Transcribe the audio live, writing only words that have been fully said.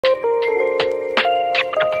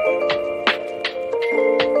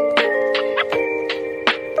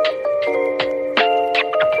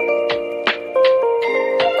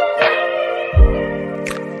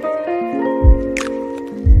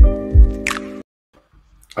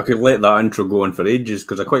I could let that intro go on for ages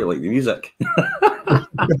because I quite like the music.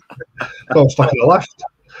 Oh, stuck in the lift.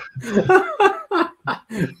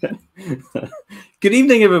 Good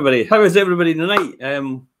evening, everybody. How is everybody tonight?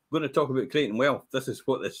 I'm going to talk about creating wealth. This is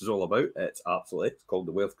what this is all about. It's called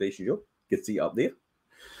the Wealth Creation Show. You can see it up there.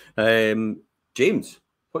 James,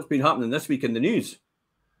 what's been happening this week in the news?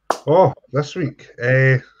 Oh, this week.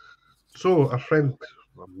 So a friend,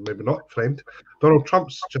 maybe not friend, Donald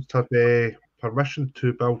Trump's just had permission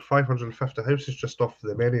to build 550 houses just off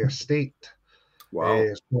the Many estate. Wow.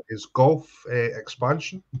 His golf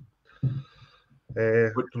expansion.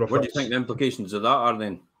 What do you think the implications of that are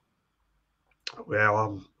then? Well,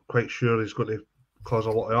 I'm quite sure he's going to cause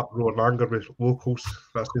a lot of uproar and anger with locals.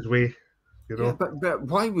 That's his way, you know. Yeah, but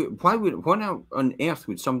why on earth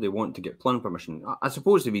would somebody want to get planning permission? I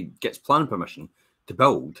suppose if he gets planning permission to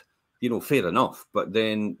build, fair enough. But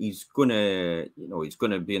then he's gonna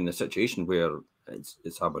be in the situation where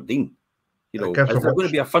it's Aberdeen. Is there going to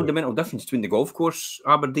be a fundamental difference between the golf course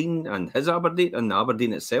Aberdeen and his Aberdeen and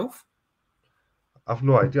Aberdeen itself? I've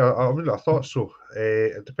no idea. I mean, I thought so.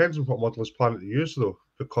 It depends on what model he's planning to use, though,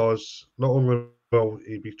 because not only will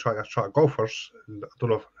he be trying to attract golfers, and I don't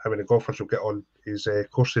know how many golfers will get on his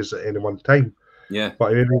courses at any one time. Yeah.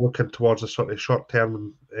 But he'll be looking towards a sort of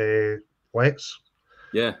short-term lets.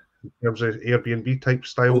 Yeah. In terms of Airbnb type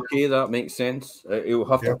style. Okay, that makes sense. He'll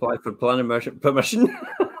have to apply for planning permission.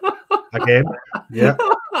 Again, yeah.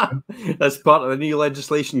 That's part of the new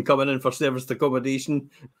legislation coming in for serviced accommodation.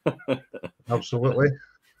 Absolutely.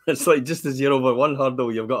 It's like just as you're over one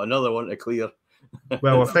hurdle, you've got another one to clear.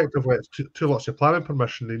 Well, effectively, it's two lots of planning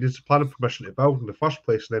permission. He needs planning permission to build in the first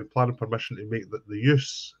place, and then planning permission to make the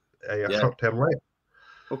use a short-term let.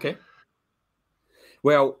 Okay.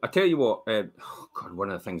 Well, I tell you what, God,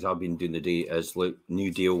 one of the things I've been doing today is like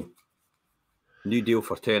new deal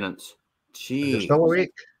for tenants. Gee, you're still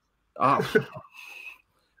awake? I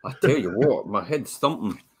tell you what, my head's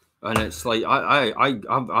thumping, and it's like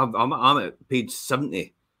I'm at page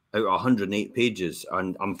 70 out of 108 pages,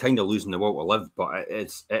 and I'm kind of losing the will to live. But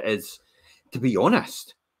it is, to be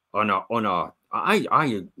honest, I don't know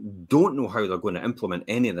how they're going to implement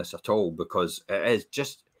any of this at all, because it is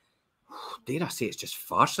just, dare I say, it's just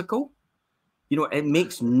farcical. It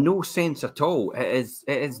makes no sense at all. It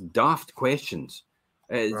is daft questions.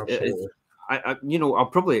 I'll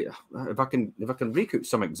probably, if I can rake out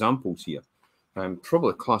some examples here,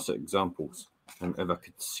 probably classic examples, if I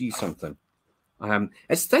could see something.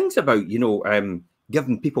 It's things about,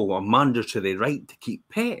 giving people a mandatory right to keep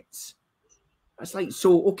pets. It's like,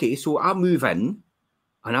 so I move in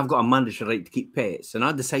and I've got a mandatory right to keep pets, and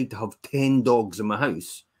I decide to have 10 dogs in my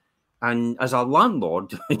house. And as a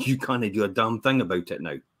landlord, you can't do a damn thing about it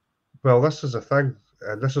now. Well, this is a thing.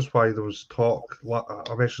 And this is why there was talk,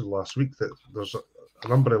 I mentioned last week, that there's a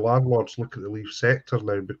number of landlords looking to leave sector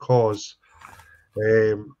now, because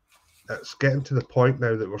it's getting to the point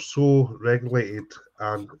now that we're so regulated,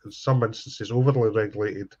 and in some instances overly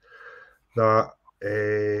regulated, that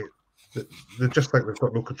they just think they've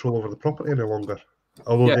got no control over the property any longer.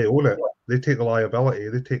 Although they own it, they take the liability,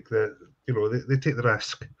 they take the they take the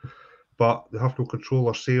risk, but they have no control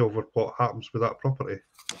or say over what happens with that property.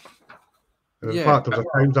 And in fact, there was a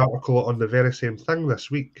Times article on the very same thing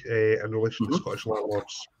this week in relation to Scottish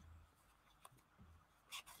landlords.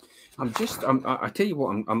 I tell you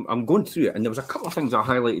what, I'm going through it, and there was a couple of things I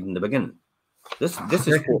highlighted in the beginning. This is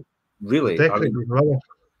what really.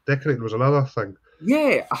 Decorating was another thing.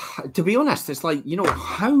 Yeah, to be honest, it's like,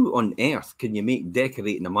 how on earth can you make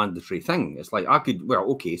decorating a mandatory thing? It's like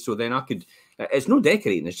so then I could. It's no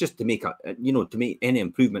decorating. It's just to make to make any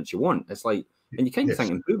improvements you want. It's like. And you kind of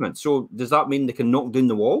think improvement. So does that mean they can knock down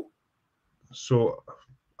the wall? So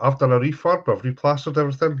I've done a refurb. I've replastered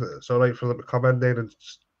everything. It's all right for them to come in there and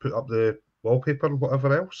put up the wallpaper and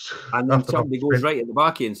whatever else. And then somebody goes right at the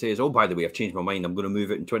back and says, "Oh, by the way, I've changed my mind. I'm going to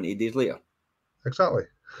move it in 28 days later." Exactly.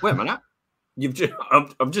 Wait a minute.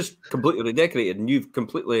 I've just completely redecorated, and you've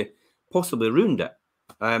completely possibly ruined it.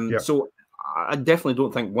 So I definitely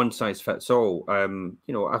don't think one size fits all. I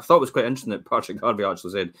thought it was quite interesting that Patrick Harvey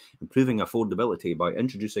actually said improving affordability by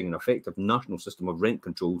introducing an effective national system of rent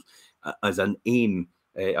controls as an aim,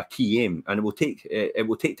 a key aim, and it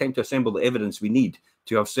will take time to assemble the evidence we need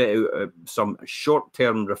to have set out some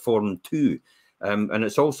short-term reform too. And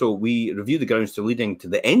it's also, we review the grounds to leading to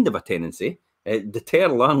the end of a tenancy, deter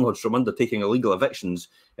landlords from undertaking illegal evictions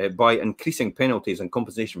by increasing penalties and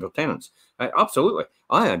compensation for tenants. Absolutely.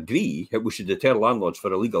 I agree that we should deter landlords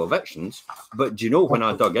for illegal evictions. But do you know, when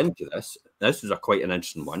I dug into this was quite an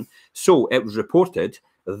interesting one. So it was reported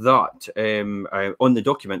that on the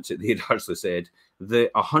documents that they had actually said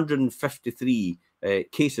the 153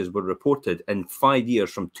 cases were reported in 5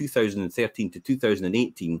 years from 2013 to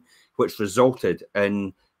 2018, which resulted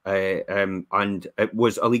in and it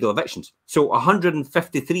was illegal evictions. So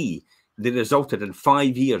 153 they resulted in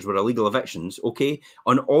 5 years were illegal evictions. Okay,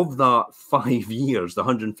 and of that 5 years, the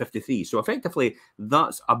 153. So effectively,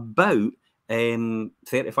 that's about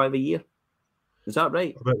 35 a year. Is that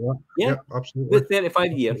right? About that. Yeah, absolutely. About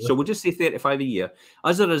 35 a year. So we'll just say 35 a year.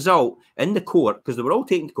 As a result, in the court, because they were all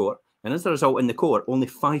taken to court, and as a result, in the court, only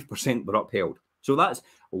 5% were upheld. So that's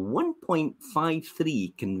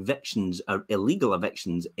 1.53 convictions or illegal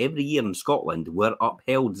evictions every year in Scotland were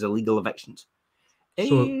upheld as illegal evictions.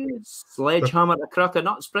 So sledgehammer to crack a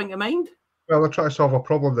nut spring to mind? Well, they're trying to solve a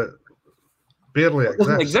problem that barely exists.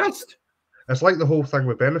 Doesn't exist. It's like the whole thing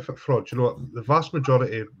with benefit fraud. You know, the vast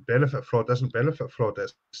majority of benefit fraud isn't benefit fraud,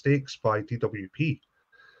 it's stakes by DWP.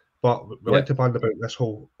 But we like to band about this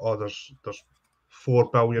whole, there's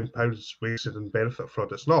 £4 billion wasted in benefit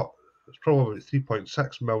fraud. It's not. It's probably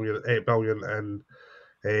 3.6 billion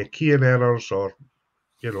in key in errors or,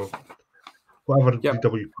 you know, whatever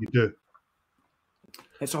DWP do.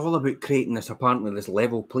 It's all about creating this, apparently, this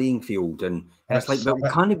level playing field. And it's like, but we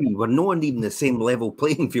can't be. We're not even the same level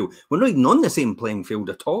playing field. We're not even on the same playing field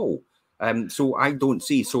at all. So I don't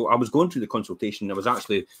see. So I was going through the consultation. I was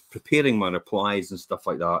actually preparing my replies and stuff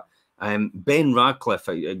like that. Ben Radcliffe,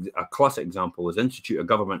 a classic example, is Institute of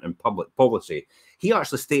Government and Public Policy. He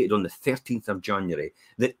actually stated on the 13th of January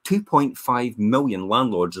that 2.5 million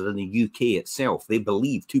landlords are in the UK itself. They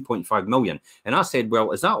believe 2.5 million. And I said,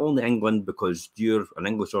 well, is that only England? Because you're an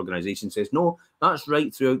English organisation. Says, no, that's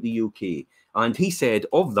right throughout the UK. And he said,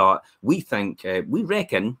 of that, we think, we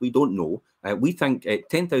reckon, we don't know, we think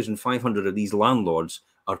 10,500 of these landlords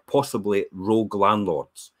are possibly rogue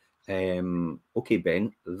landlords. Okay,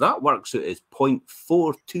 Ben, that works out as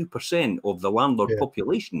 0.42% of the landlord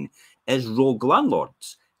population is rogue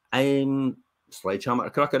landlords. Sledgehammer to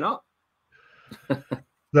crack a nut. The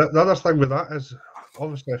other thing with that is,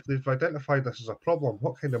 obviously, if they've identified this as a problem,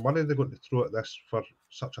 what kind of money are they going to throw at this for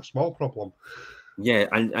such a small problem? Yeah,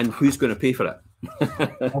 and who's going to pay for it?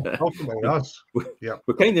 Ultimately, us. Yeah,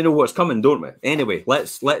 we kind of know what's coming, don't we? Anyway,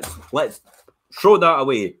 let's throw that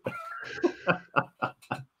away.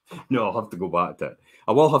 No, I'll have to go back to it.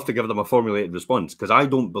 I will have to give them a formulated response because I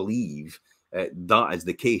don't believe that is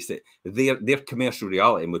the case. That their commercial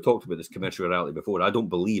reality, and we talked about this commercial reality before, I don't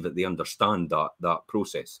believe that they understand that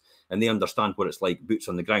process and they understand what it's like, boots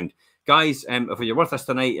on the ground. Guys, if you're with us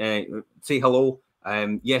tonight, say hello.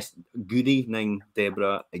 Yes, good evening,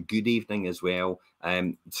 Deborah. Good evening as well.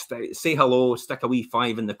 Say hello, stick a wee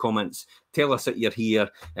 5 in the comments. Tell us that you're here.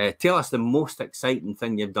 Tell us the most exciting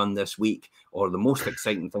thing you've done this week or the most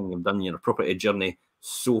exciting thing you've done in your property journey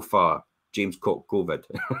so far. James caught COVID.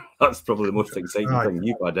 That's probably the most exciting thing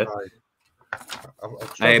you've had. I'm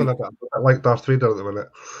struggling a bit like Darth Vader at the minute.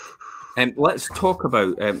 Let's talk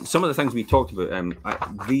about some of the things we talked about.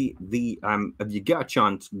 If you get a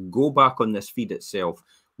chance, go back on this feed itself.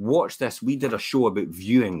 Watch this. We did a show about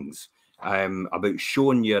viewings, about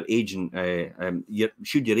showing your agent.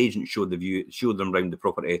 Should your agent show them around the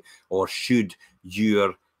property, or should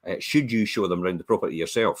you show them around the property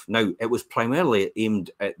yourself? Now, it was primarily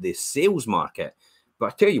aimed at the sales market.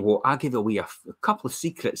 But I tell you what, I gave away a couple of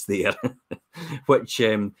secrets there, which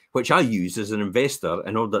I use as an investor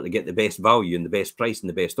in order to get the best value and the best price and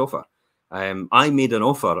the best offer. I made an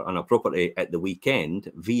offer on a property at the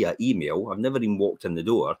weekend via email. I've never even walked in the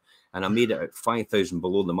door, and I made it at 5,000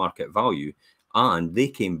 below the market value. And they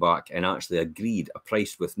came back and actually agreed a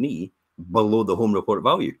price with me below the home report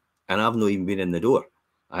value. And I've not even been in the door.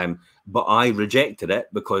 But I rejected it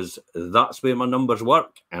because that's where my numbers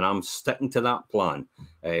work, and I'm sticking to that plan.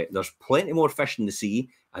 There's plenty more fish in the sea,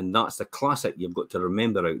 and that's the classic you've got to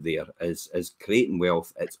remember out there is creating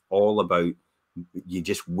wealth. It's all about you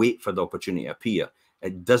just wait for the opportunity to appear.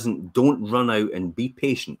 Don't run out and be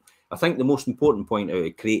patient. I think the most important point out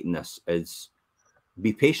of creating this is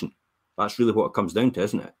be patient. That's really what it comes down to,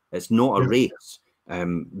 isn't it? It's not a race.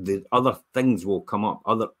 The other things will come up,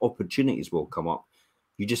 other opportunities will come up.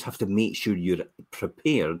 You just have to make sure you're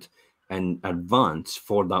prepared in advance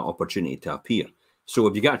for that opportunity to appear. So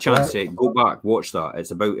if you get a chance, go back, watch that.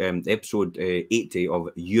 It's about episode 80 of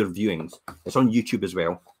Your Viewings. It's on YouTube as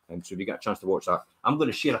well. So if you get a chance to watch that, I'm going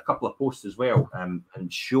to share a couple of posts as well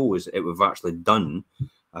and shows it we've actually done.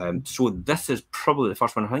 So this is probably the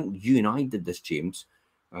first one. I think you and I did this, James.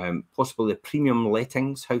 Possibly the premium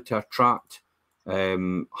lettings, how to attract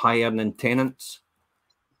high-earning tenants.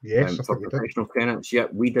 Yes, for professional tenants. Yeah,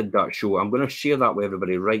 we did that show. I'm going to share that with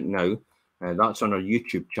everybody right now. That's on our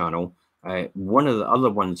YouTube channel. One of the other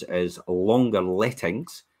ones is longer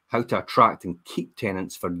lettings, how to attract and keep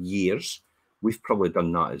tenants for years. We've probably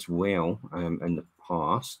done that as well in the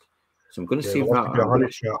past. So I'm going to save that. I'm going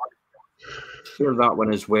to share that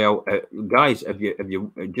one as well, guys. If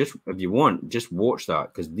you want, just watch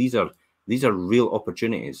that, because these are real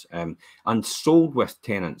opportunities. And sold with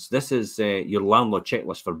tenants. This is your landlord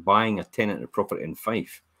checklist for buying a tenanted property in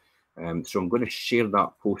Fife. So I'm going to share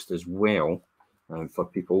that post as well for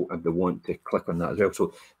people if they want to click on that as well.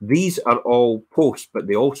 So these are all posts, but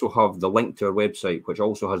they also have the link to our website, which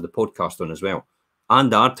also has the podcast on as well,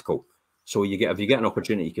 and the article. So if you get an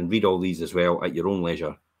opportunity, you can read all these as well at your own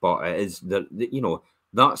leisure. But it is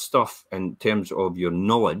that stuff in terms of your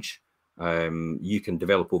knowledge, you can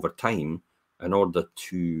develop over time in order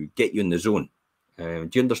to get you in the zone. Do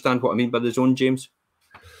you understand what I mean by the zone, James?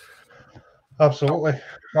 Absolutely.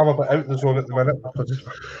 I'm a bit out of the zone at the minute because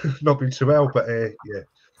it's not been so well, but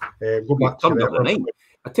yeah. Go back to the night.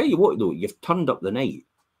 I tell you what, though, you've turned up the night,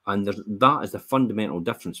 and that is the fundamental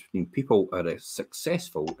difference between people are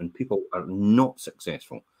successful and people are not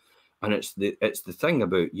successful. And it's the thing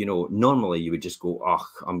about, normally you would just go, oh,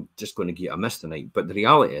 I'm just going to get a miss tonight. But the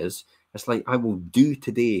reality is, it's like, I will do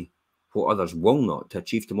today what others will not to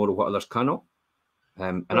achieve tomorrow what others cannot.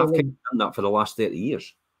 And I've kind of done that for the last 30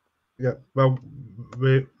 years. Yeah, well,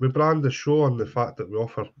 we brand the show on the fact that we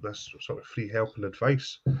offer this sort of free help and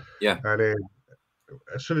advice. Yeah. And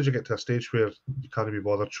as soon as you get to a stage where you can't be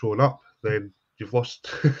bothered showing up, then you've lost,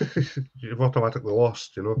 you've automatically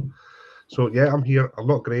lost, So, yeah, I'm here. I'm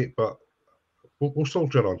not great, but we'll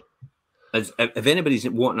soldier on. If anybody's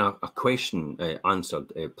wanting a question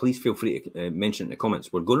answered, please feel free to mention in the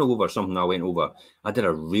comments. We're going over something I went over. I did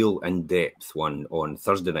a real in-depth one on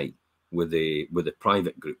Thursday night with the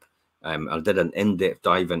private group. I did an in-depth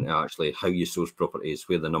dive into actually how you source properties,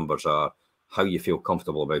 where the numbers are, how you feel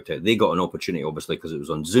comfortable about it. They got an opportunity, obviously, because it was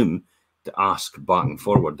on Zoom, to ask back and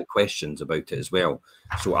forward the questions about it as well.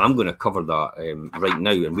 So I'm going to cover that right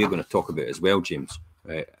now, and we're going to talk about it as well, James.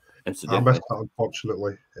 Incidentally, I missed that,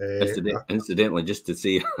 unfortunately. Incidentally, just to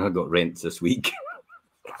say, I got rents this week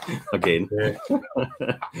again. Yeah.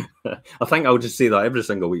 I think I'll just say that every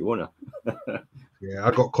single week, won't I? Yeah,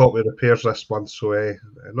 I got caught with repairs this month, so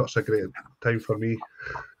not so great time for me.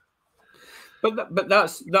 But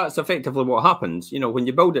that's effectively what happens. When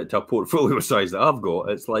you build it to a portfolio size that I've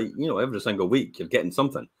got, it's like, every single week you're getting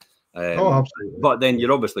something. Oh, absolutely. But then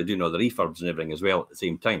you're obviously doing all the refurbs and everything as well at the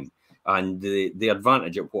same time. And the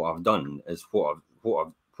advantage of what I've done is what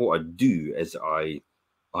I do is I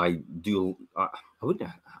didn't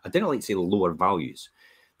like to say lower values,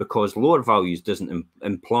 because lower values doesn't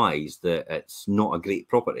implies that it's not a great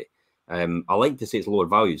property. I like to say it's lower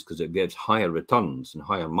values because it gives higher returns and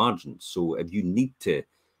higher margins. So if you need to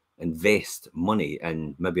invest money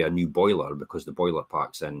in maybe a new boiler because the boiler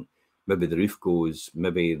pack's in, maybe the roof goes,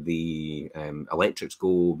 maybe the electrics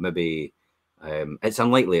go, maybe it's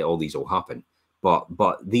unlikely all these will happen. But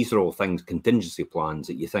these are all things, contingency plans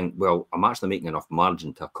that you think, well, I'm actually making enough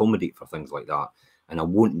margin to accommodate for things like that, and I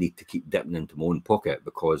won't need to keep dipping into my own pocket,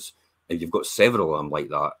 because if you've got several of them like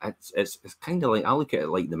that, it's kind of like, I look at it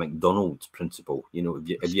like the McDonald's principle.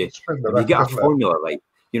 If you get a formula right,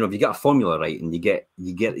 if you get a formula right and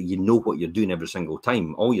you know what you're doing every single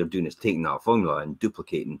time, all you're doing is taking that formula and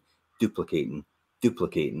duplicating,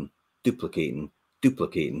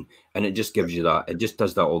 and it just gives you that. It just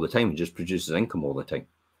does that all the time. It just produces income all the time.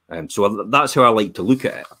 So that's how I like to look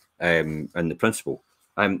at it, and the principle.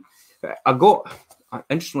 I got,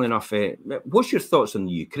 interestingly enough, what's your thoughts on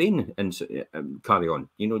the Ukraine and carry on?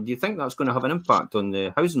 Do you think that's going to have an impact on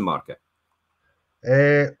the housing market?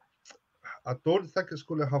 I don't think it's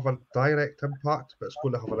going to have a direct impact, but it's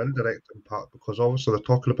going to have an indirect impact, because obviously they're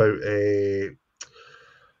talking about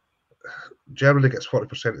Germany gets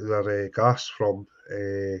 40% of their gas from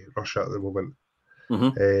Russia at the moment,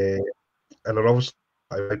 and they're obviously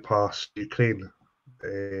bypass Ukraine.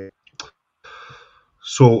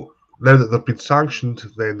 So now that they've been sanctioned,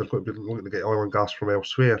 then they're going to be looking to get oil and gas from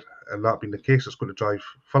elsewhere, and that being the case, it's going to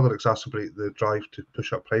further exacerbate the drive to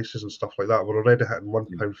push up prices and stuff like that. We're already hitting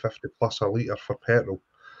 £1.50 plus a litre for petrol,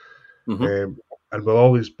 and with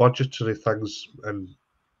all these budgetary things and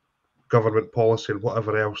government policy and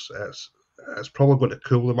whatever else, it's probably going to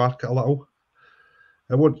cool the market a little.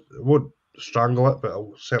 It won't strangle it, but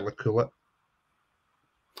it'll certainly cool it.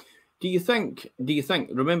 Do you think,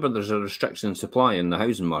 remember, there's a restriction in supply in the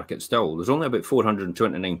housing market still. There's only about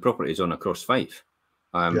 429 properties on across Fife.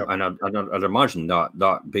 And I'd imagine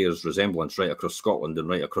that bears resemblance right across Scotland and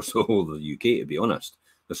right across the whole of the UK, to be honest.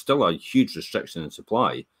 There's still a huge restriction in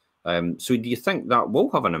supply. So do you think that will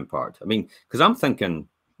have an impact? I mean, because I'm thinking,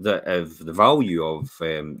 that if the value of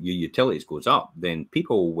your utilities goes up, then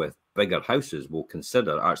people with bigger houses will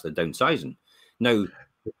consider actually downsizing. Now,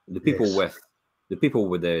 the people with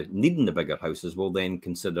the needing the bigger houses will then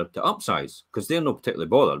consider to upsize, because they're not particularly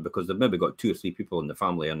bothered, because they've maybe got 2 or 3 people in the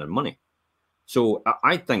family earning money. So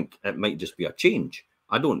I think it might just be a change.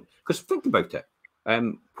 I don't, because think about it.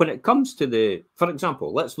 When it comes to for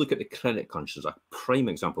example, let's look at the credit crunch as a prime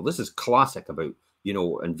example. This is classic about,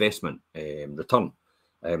 investment return.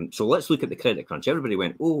 So let's look at the credit crunch. Everybody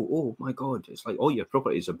went, oh my God, it's like all your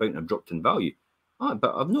properties are about to have dropped in value.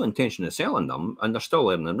 But I've no intention of selling them, and they're still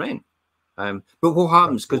earning rent. But what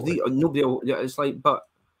happens? Because it's like, but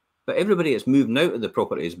everybody is moving out of the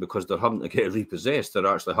properties because they're having to get repossessed. They're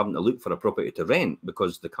actually having to look for a property to rent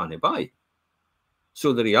because they can't buy.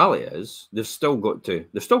 So the reality is they've still got to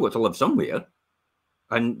live somewhere,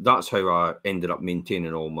 and that's how I ended up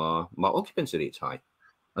maintaining all my occupancy rates high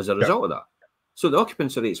as a result of that. So the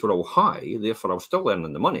occupancy rates were all high, therefore I was still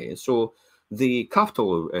earning the money. So the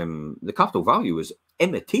capital value was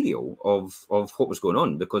immaterial of what was going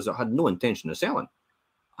on, because I had no intention of selling.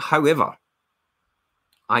 However,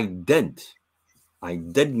 I did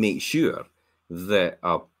make sure that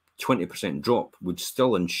a 20% drop would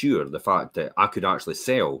still ensure the fact that I could actually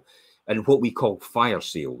sell in what we call fire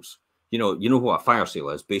sales. You know what a fire sale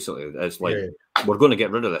is? Basically, it's like, we're going to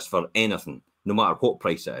get rid of this for anything, no matter what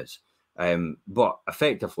price it is. But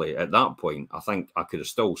effectively, at that point, I think I could have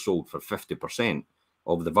still sold for 50%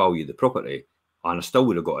 of the value of the property, and I still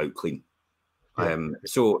would have got out clean.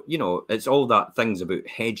 So, it's all that things about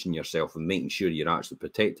hedging yourself and making sure you're actually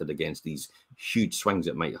protected against these huge swings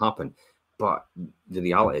that might happen. But the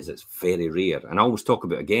reality is it's very rare. And I always talk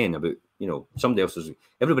about, everybody else is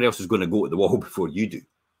going to go to the wall before you do.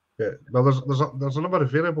 Yeah, well, there's a number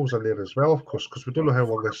of variables in there as well, of course, because we don't know how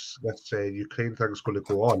long this Ukraine thing is going to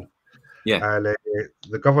go on. Yeah. And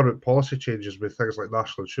the government policy changes with things like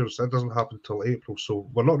national insurance, that doesn't happen until April. So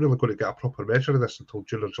we're not really going to get a proper measure of this until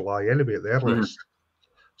June or July anyway, at the earliest.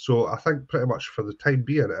 So I think pretty much for the time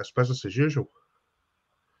being, it's business as usual.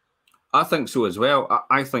 I think so as well.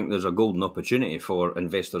 I think there's a golden opportunity for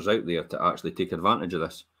investors out there to actually take advantage of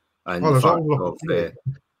this. And the fact of,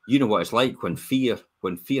 you know what it's like when fear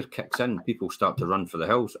kicks in, people start to run for the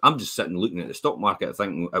hills. I'm just sitting looking at the stock market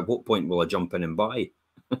thinking, at what point will I jump in and buy?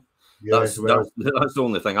 That's the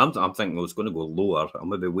only thing I'm thinking. It's going to go lower. I'll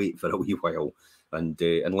maybe wait for a wee while and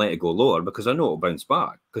let it go lower, because I know it'll bounce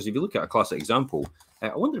back. Because if you look at a classic example,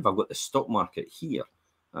 I wonder if I've got the stock market here,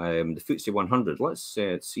 the FTSE 100. Let's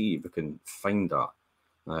see if we can find that.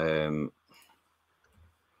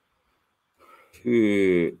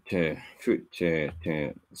 FTSE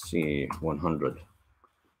 100.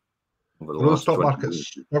 The stock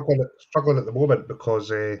market's struggling at the moment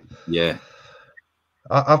because I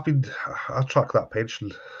track that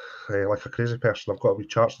pension like a crazy person. I've got a wee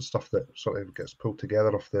charts and stuff that sort of gets pulled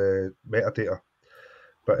together off the metadata.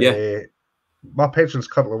 But my pension's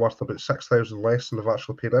currently worth about 6,000 less than I've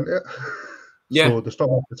actually paid into it. So the stock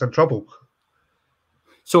market's in trouble.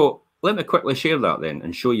 So let me quickly share that then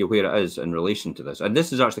and show you where it is in relation to this. And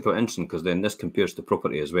this is actually quite interesting, because then this compares to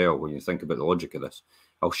property as well when you think about the logic of this.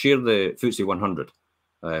 I'll share the FTSE 100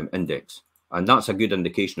 index. And that's a good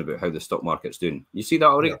indication about how the stock market's doing. You see that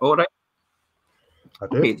already? All right. I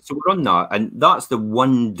do. Okay, so we're on that, and that's the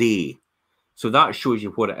 1 day. So that shows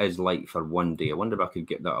you what it is like for 1 day. I wonder if I could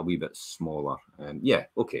get that a wee bit smaller. Yeah,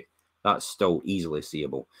 okay. That's still easily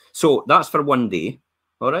seeable. So that's for 1 day.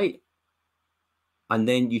 All right. And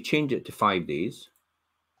then you change it to 5 days.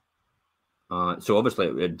 So obviously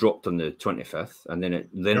it dropped on the 25th, and then it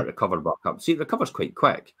recovered back up. See, it recovers quite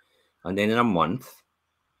quick. And then in a month,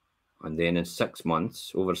 and then in 6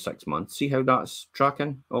 months, over 6 months, see how that's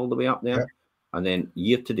tracking all the way up there? And then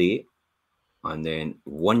year to date, and then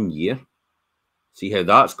 1 year. See how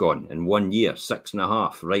that's gone in 1 year,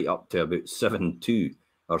 6.5, right up to about 7.2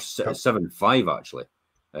 or 7.5 actually.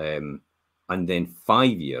 And then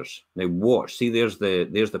 5 years. Now watch, see there's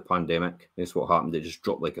the pandemic. That's what happened. It just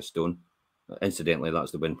dropped like a stone. Incidentally,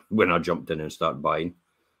 that's the when I jumped in and started buying.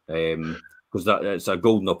 Because it's a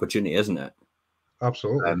golden opportunity, isn't it?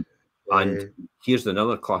 Absolutely. And here's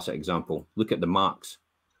another classic example. Look at the marks.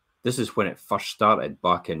 This is when it first started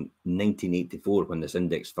back in 1984, when this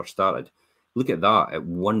index first started. Look at that at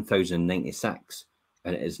 1,096,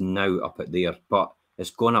 and it is now up at there, but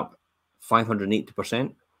it's gone up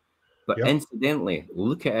 580%. But incidentally,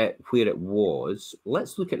 look at it where it was.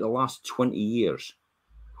 Let's look at the last 20 years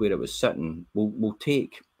where it was sitting. We'll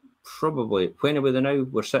take probably, when are we now?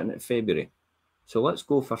 We're sitting at February. So let's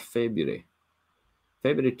go for February.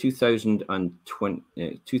 February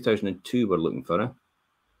 2002 we're looking for it.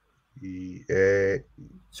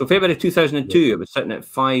 So February 2002, it was sitting at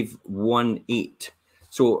 518.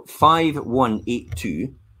 So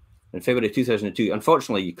 5182 in February 2002.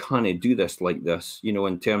 Unfortunately, you can't do this like this, you know,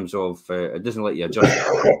 in terms of it doesn't let you adjust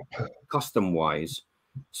custom wise.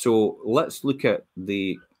 So let's look at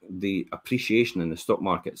the appreciation in the stock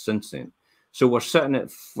market since then. So we're sitting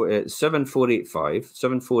at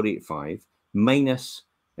 7485 minus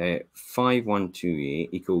 5128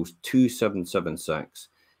 equals 2776,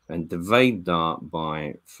 and divide that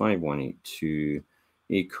by 5182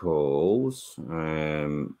 equals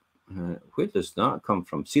where does that come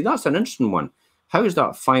from? See, that's an interesting one. How is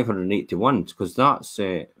that 581? Because that's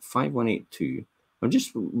 5182. I'm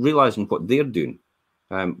just realizing what they're doing.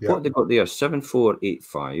 What they've got there,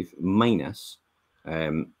 7485 minus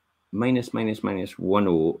minus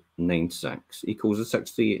 1096 equals the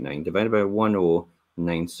 6389 divided by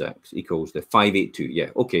 1096 equals the 582. Yeah,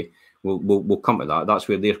 okay. We'll come to that. That's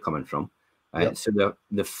where they're coming from. So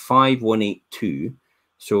the 5182.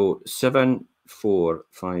 So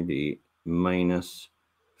 7458 minus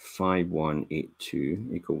 5182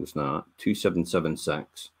 equals that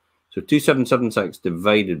 2776. So 2776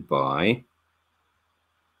 divided by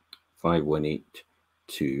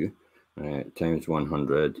 5182 times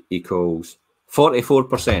 100 equals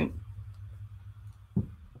 44%.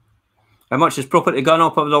 How much has property gone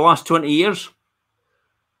up over the last 20 years?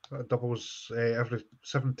 That doubles every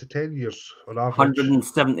 7 to 10 years on average.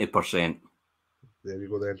 170%. There you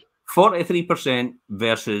go then. 43%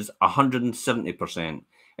 versus 170%.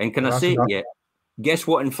 And can I say to you, guess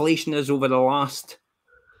what inflation is over the last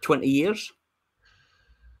 20 years?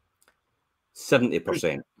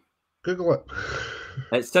 70%. Google it.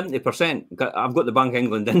 It's 70%. I've got the Bank of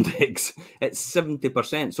England index. It's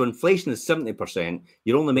 70%. So inflation is 70%.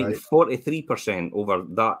 You're only making 43% over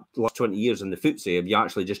that last 20 years in the FTSE if you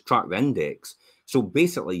actually just track the index. So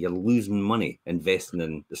basically, you're losing money investing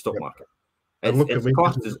in the stock market.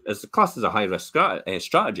 It's classed as a high-risk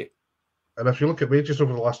strategy. And if you look at wages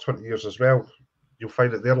over the last 20 years as well, you'll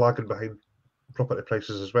find that they're lagging behind property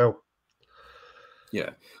prices as well.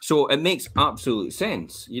 Yeah, so it makes absolute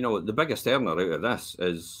sense. You know, the biggest earner out of this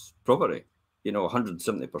is property. You know,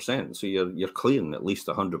 170%. So you're clearing at least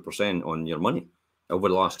 100% on your money over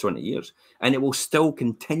the last 20 years, and it will still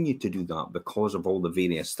continue to do that because of all the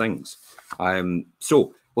various things.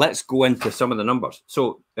 So let's go into some of the numbers.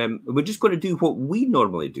 So we're just going to do what we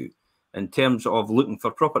normally do in terms of looking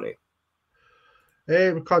for property.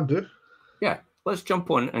 We can do. Yeah, let's jump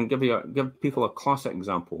on and give people a classic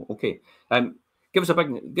example. Okay. Give us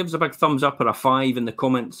a big thumbs up or a 5 in the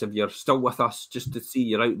comments if you're still with us, just to see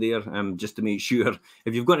you're out there. Just to make sure.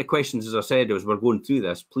 If you've got any questions, as I said, as we're going through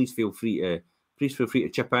this, please feel free to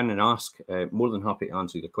chip in and ask. More than happy to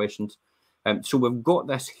answer your questions. So we've got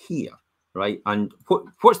this here, right? And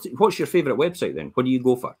what's your favourite website then? What do you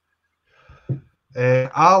go for?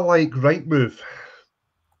 I like Rightmove.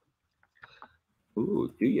 Oh,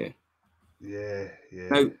 do you? Yeah.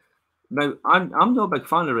 Now, I'm not a big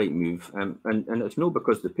fan of Rightmove, and it's not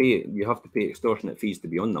because you have to pay extortionate fees to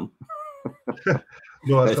be on them.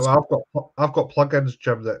 No, I've got plugins,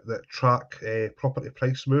 Jim, that track property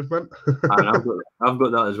price movement. And I've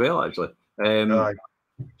got that as well, actually.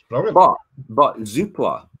 It's brilliant. But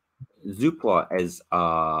Zoopla is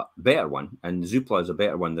a better one, and Zoopla is a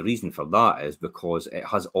better one. The reason for that is because it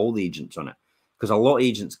has all the agents on it. Because a lot of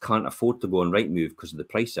agents can't afford to go on Rightmove because of the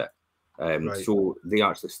price it. So they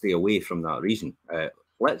actually stay away from that reason.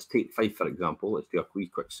 Let's take Fife, for example. Let's do a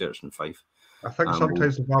quick search on Fife. I think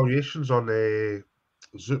sometimes the valuations on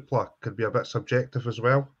Zoopla can be a bit subjective as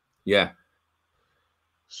well. Yeah.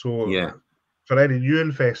 So for any new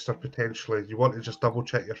investor, potentially, you want to just double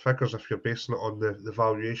check your figures if you're basing it on the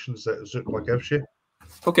valuations that Zoopla gives you.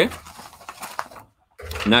 Okay.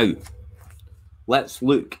 Now, let's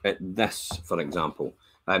look at this, for example.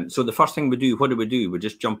 So the first thing we do, what do? We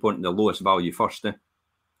just jump on the lowest value first.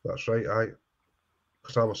 That's right,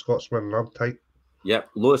 because I'm a Scotsman and I'm tight.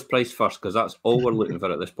 Yep, lowest price first, because that's all we're looking for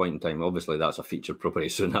at this point in time. Obviously, that's a featured property,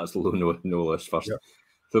 so that's no list first. Yep.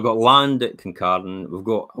 So we've got land at Kincardine. We've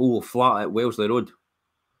got flat at Wellesley Road,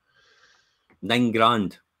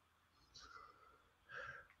 £9,000.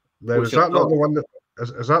 Now, is that not the one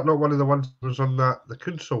is that not one of the ones that was on the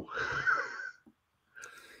council?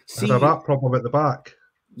 See, had a rat problem at the back.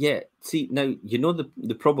 Yeah, see, now, you know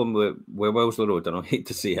the problem with Wellesley Road, and I hate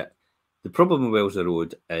to say it, the problem with Wellesley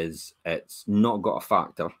Road is it's not got a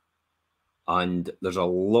factor, and there's a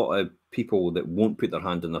lot of people that won't put their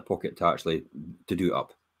hand in their pocket to do it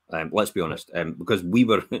up. Let's be honest, because we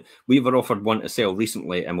were offered one to sell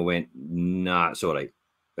recently, and we went, nah, it's all right.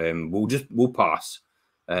 We'll pass.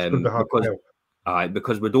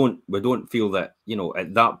 Because we don't feel that, you know,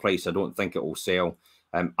 at that price, I don't think it will sell.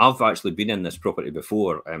 I've actually been in this property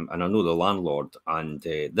before, and I know the landlord, and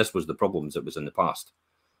this was the problems it was in the past.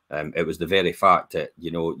 It was the very fact that,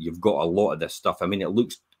 you know, you've got a lot of this stuff. I mean, it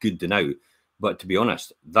looks good now, but to be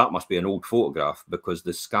honest, that must be an old photograph because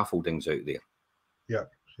the scaffolding's out there. Yeah.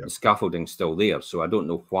 The scaffolding's still there, so I don't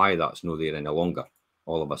know why that's not there any longer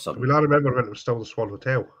all of a sudden. I mean, I remember when it was still the Swan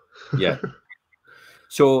Hotel. Yeah.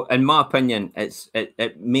 So, in my opinion,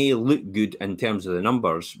 it may look good in terms of the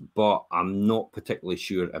numbers, but I'm not particularly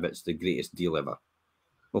sure if it's the greatest deal ever.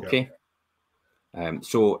 Okay. Yeah.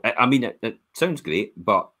 So, I mean, it sounds great,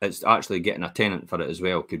 but it's actually getting a tenant for it as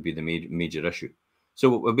well could be the major issue.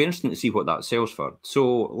 So, it'll be interesting to see what that sells for.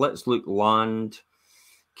 So, let's look land,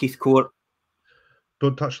 Keith Court.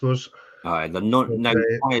 Don't touch those. They're not now.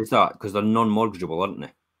 Why is that? Because they're non-mortgageable, aren't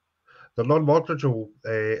they? They're non-mortgageable,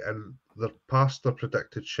 and they're past their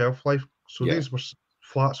predicted shelf life. So these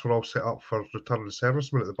flats were all set up for returning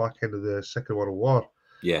servicemen at the back end of the Second World War.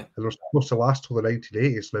 Yeah. And they're supposed to last till the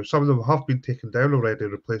 1980s. Now, some of them have been taken down already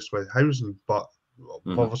and replaced with housing, but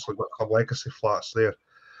we've obviously got some legacy flats there.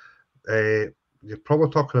 You're probably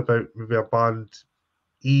talking about maybe a band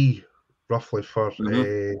E, roughly, for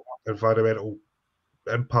environmental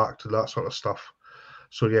impact and that sort of stuff.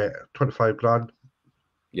 So, yeah, 25 grand.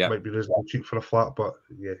 Yeah, might be reasonably cheap for a flat, but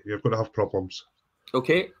yeah, you're going to have problems.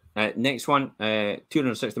 Okay, next one,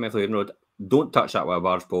 260 Methylene Road. Don't touch that with a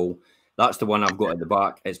barge pole. That's the one I've got at the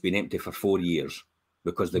back. It's been empty for 4 years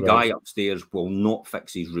because the guy upstairs will not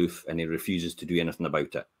fix his roof and he refuses to do anything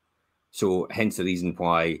about it. So hence the reason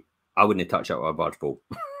why I wouldn't touch it with a barge pole.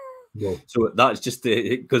 No. So that's just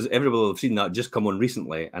because everybody will have seen that just come on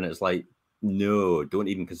recently, and it's like, no, don't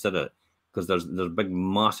even consider it because there's big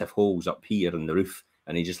massive holes up here in the roof.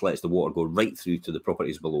 And he just lets the water go right through to the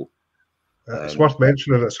properties below. It's worth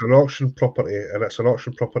mentioning it's an auction property, and it's an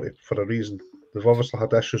auction property for a reason. They've obviously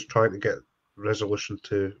had issues trying to get resolution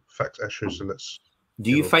to fix issues, and it's. Do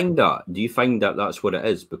you find that? Do you find that that's what it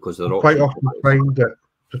is because they're quite often find that,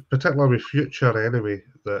 particularly with future anyway,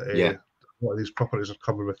 that a lot of these properties are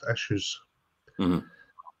coming with issues.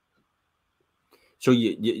 So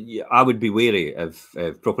I would be wary if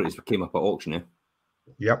properties came up at auction.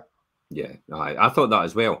 Yep. Yeah, I thought that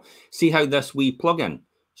as well. See how this wee plug-in.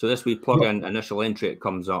 So this wee plug-in initial entry, it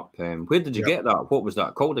comes up. Where did you get that? What was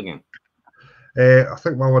that called again? I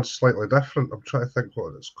think my one's slightly different. I'm trying to think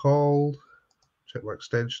what it's called. Check my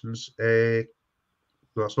extensions. No,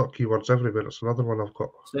 it's not Keywords Everywhere. It's another one I've got.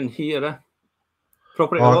 It's in here,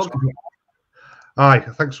 Property log. Aye,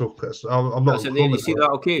 I think so. I'm not. There, you see that?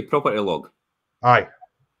 Okay, property log. Aye.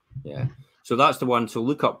 Yeah. So that's the one. So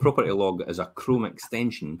look up property log as a Chrome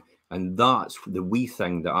extension. And that's the wee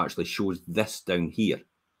thing that actually shows this down here.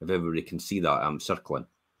 If everybody can see that, I'm circling.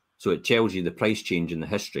 So it tells you the price change in the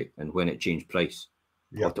history and when it changed price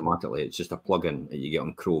automatically. It's just a plugin that you get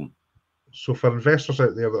on Chrome. So for investors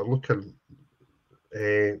out there that are looking,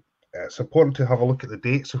 it's important to have a look at the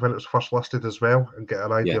dates of when it was first listed as well and get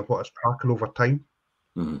an idea of what it's tracking over time.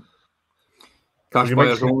 Cash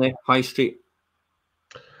buyers only, High Street.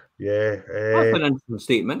 Yeah. That's an interesting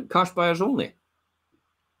statement. Cash buyers only.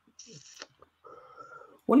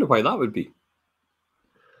 Wonder why that would be.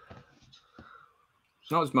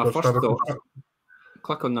 That was my first thought.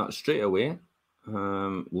 Click on that straight away.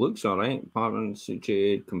 Looks all right. Apartment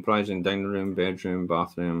situated, comprising dining room, bedroom,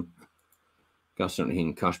 bathroom, gas and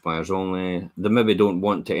heating, cash buyers only. They maybe don't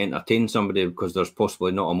want to entertain somebody because there's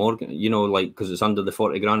possibly not a mortgage, you know, like because it's under the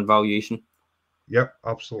 40 grand valuation. Yep,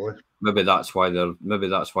 absolutely. Maybe that's why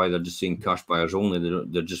they're just saying cash buyers only.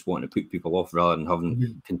 They're just wanting to put people off rather than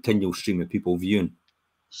having continual stream of people viewing.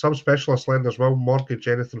 Some specialist lenders will mortgage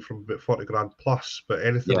anything from about 40 grand plus, but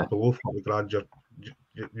anything below 40 grand,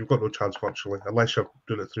 you've got no chance virtually, unless you're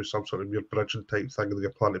doing it through some sort of mere bridging type thing and you're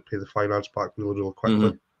planning to pay the finance back really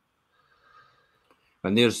quickly.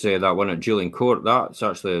 And there's that one at Julian Court. That's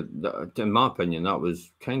actually, in my opinion, that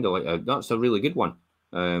was kind of like that's a really good one.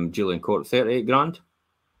 Julian Court, 38 grand,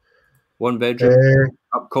 1 bedroom,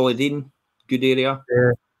 up Colladine, good area,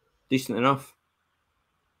 decent enough.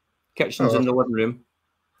 Kitchen's in the living room.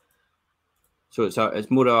 So it's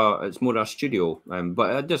more a studio,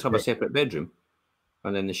 but it does have a separate bedroom,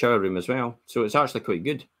 and then the shower room as well. So it's actually quite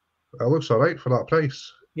good. It looks all right for that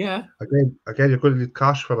price. Yeah. Again, you're going to need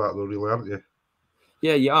cash for that though, really, aren't you?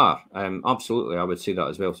 Yeah, you are. Absolutely, I would say that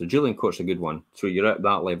as well. So Julian Court's a good one. So you're at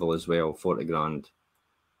that level as well, 40 grand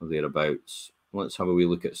or thereabouts. Let's have a wee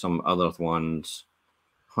look at some other ones.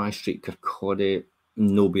 High Street, Kirkcaldy.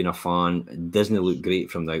 No being a fan. It doesn't look great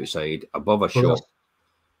from the outside. Above a shop.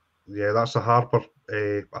 Yeah, that's the Harbour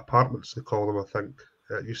Apartments, they call them, I think.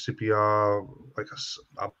 It used to be a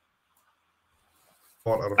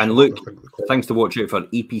and look, things to watch out for: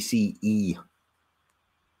 EPCE.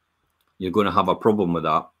 You're going to have a problem with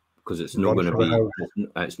that because it's not going to be.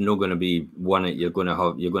 It's not going to be one that you're going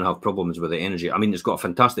to have problems with the energy. I mean, it's got a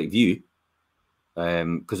fantastic view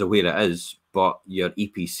because of where it is, but your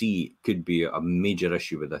EPC could be a major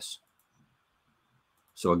issue with this.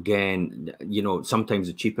 So again, you know, sometimes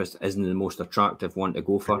the cheapest isn't the most attractive one to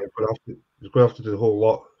go for. You're going to have to do the whole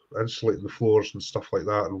lot, insulating the floors and stuff like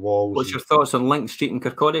that, and walls. What's your thoughts on Link Street in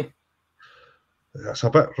Kirkcaldy? It's a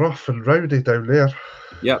bit rough and rowdy down there.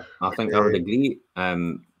 Yeah, I think I would agree.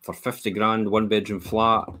 For 50 grand, 1-bedroom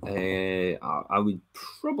flat, I would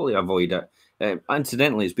probably avoid it.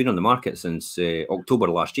 Incidentally, it's been on the market since October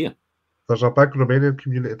last year. There's a big Romanian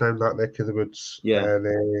community down that neck of the woods. Yeah.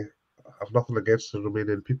 And I've nothing against the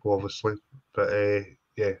Romanian people, obviously. But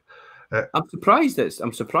yeah. I'm surprised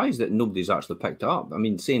that nobody's actually picked it up. I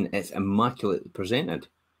mean, saying it's immaculately presented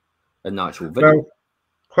in the actual video. Well,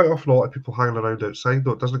 quite often a lot of people hanging around outside,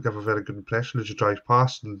 though. It doesn't give a very good impression as you drive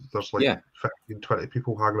past, and there's like 15, 20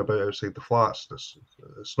 people hanging about outside the flats.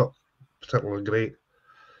 It's not particularly great.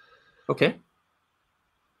 Okay.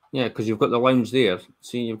 Yeah, because you've got the lounge there.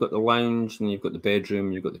 See, you've got the lounge, and you've got the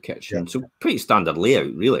bedroom, you've got the kitchen. Yeah. So pretty standard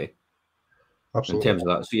layout, really. Absolutely. In terms of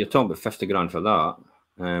that. So you're talking about 50 grand for that.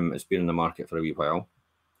 It's been in the market for a wee while.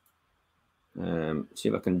 See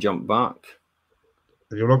if I can jump back.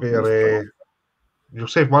 You'll not get your... You'll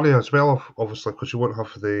save money as well, obviously, because you won't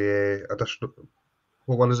have the additional...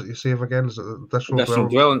 What one is it you save again? Is it the additional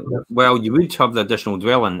dwelling? Well, you would have the additional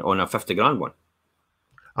dwelling on a 50 grand one.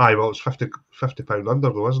 Aye, well, it's £50 under,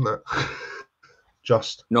 though, isn't it?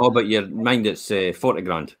 Just. No, but your mind, it's 40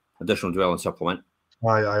 grand additional dwelling supplement.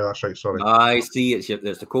 Aye, that's right, sorry. I see, it's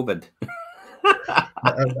the COVID.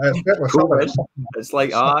 It's COVID. It's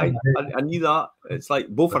like, I knew that. It's like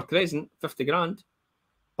Beaufort Crescent, 50 grand.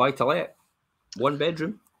 Buy to let. 1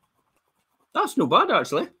 bedroom. That's no bad,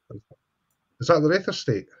 actually. Is that the Wraith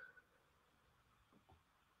Estate?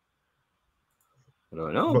 I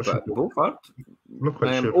don't know, but sure. Beaufort.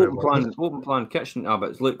 Open plan kitchen. Ah,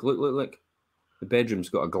 but look. The bedroom's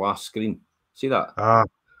got a glass screen. See that? Ah,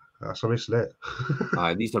 that's a nice net.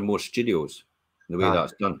 Aye, these are more studios, the way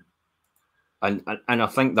that's done. And I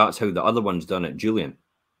think that's how the other one's done at Julian.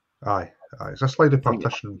 Aye. It's a sliding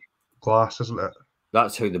partition glass, isn't it?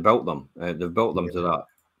 That's how they built them. They've built them to that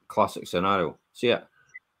classic scenario. See it?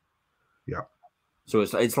 Yeah. So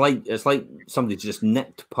it's like somebody just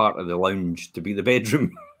nicked part of the lounge to be the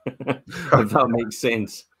bedroom, if that makes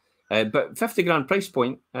sense. But 50 grand price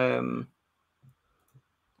point.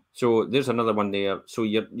 So there's another one there. So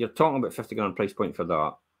you're talking about 50 grand price point for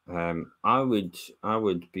that. I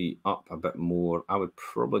would be up a bit more. I would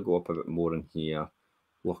probably go up a bit more in here.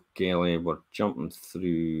 Look, Kelly, we're jumping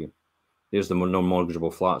through. There's the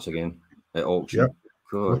non-mortgageable flats again at auction. Yep.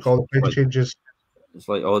 Look, all the price changes. It's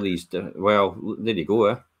like all these. Well, there you go.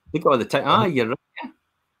 Look at all the time. Ah, you're right.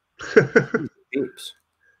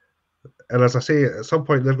 And as I say, at some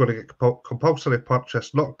point they're going to get compulsory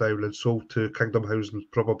purchase, knocked down, and sold to Kingdom Housing,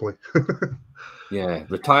 probably. Yeah,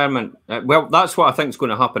 retirement. Well, that's what I think is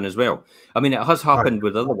going to happen as well. I mean, it has happened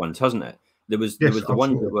with other ones, hasn't it? There was the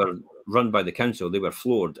ones that were run by the council. They were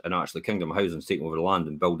floored, and actually Kingdom Housing's taken over the land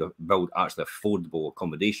and build actually affordable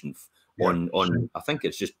accommodation on. I think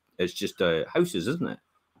it's just houses, isn't it?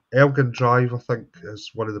 Elgin Drive, I think,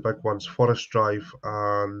 is one of the big ones. Forest Drive,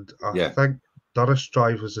 and I think Durris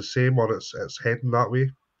Drive is the same, or it's heading that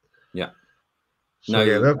way. Yeah. So now,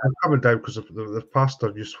 they're coming down because they've passed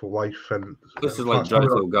their useful life. And places like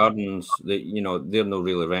Drysdale Gardens, they're not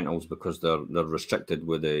really rentals because they're restricted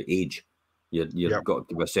with the age. You've got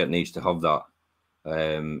to be a certain age to have that.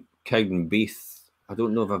 Cowdenbeath, I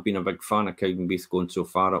don't know if I've been a big fan of Cowdenbeath going so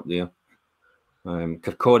far up there.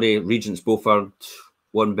 Kirkcaldy, Regent's Beaufort,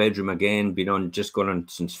 1 bedroom again, just gone on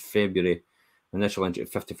since February. Initial entry at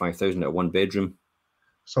 55,000 at 1 bedroom.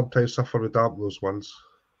 Sometimes suffer with damp, those ones.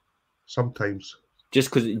 Sometimes. Do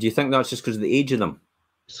you think that's just because of the age of them?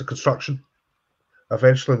 It's the construction.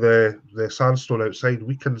 Eventually, the sandstone outside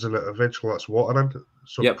weakens, and eventually that's water in.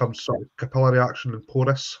 So it becomes sort of capillary action and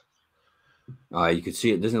porous. You could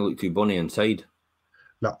see it doesn't look too bonny inside.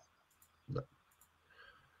 No.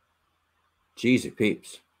 Jeez,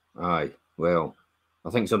 peeps. Aye, well, I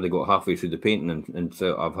think somebody got halfway through the painting and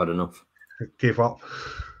thought, I've had enough. Gave up.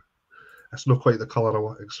 It's not quite the colour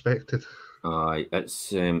I expected. Aye,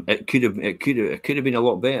 it's it could have been a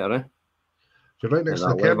lot better, eh? You're right next to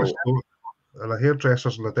the chemist, and a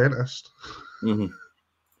hairdresser's and a dentist.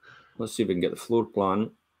 Let's see if we can get the floor plan.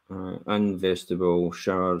 And vestibule,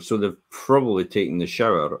 shower. So they've probably taken the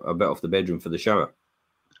shower a bit off the bedroom for the shower.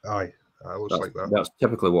 Aye, it looks like that. That's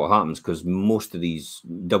typically what happens, because most of these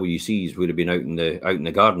WCs would have been out in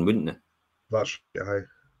the garden, wouldn't they? That's right, aye.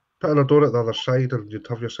 Put in a door at the other side and you'd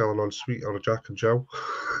have yourself an ensuite or a Jack and Jill.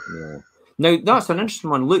 Yeah. Now, that's an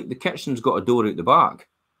interesting one. Look, the kitchen's got a door out the back.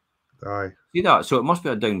 Aye. See that? So it must be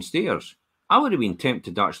a downstairs. I would have been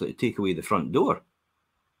tempted actually to take away the front door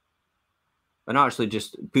and actually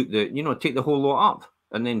just put take the whole lot up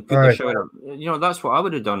and then put the shower. That's what I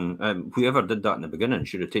would have done. Whoever did that in the beginning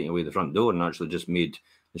should have taken away the front door and actually just made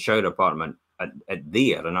the shower apartment at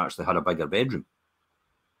there and actually had a bigger bedroom.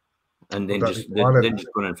 And then just going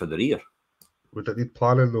in for the rear. Would it need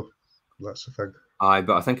planning though? That's the thing. Aye,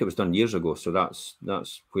 but I think it was done years ago, so that's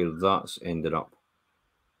where that's ended up.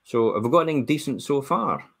 So have we got anything decent so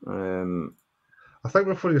far? I think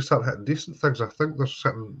before you start hitting decent things, I think there's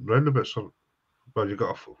sitting roundabouts. Well, you've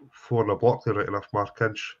got a 4 in a block there, right enough, Mark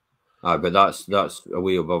Inch. Aye, but that's a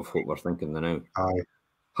way above what we're thinking now. Aye.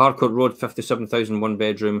 Harcourt Road, 57,000, 1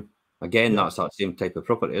 bedroom. Again, that's that same type of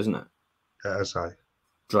property, isn't it? It is, aye.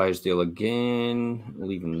 Drysdale again,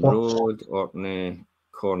 Leven Road, Orkney,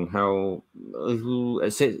 Cornhill.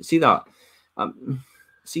 See that?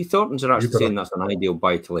 See, Thorntons are actually saying that's an ideal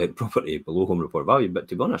buy-to-let property below home report value, but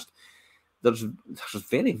to be honest, there's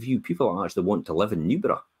very few people that actually want to live in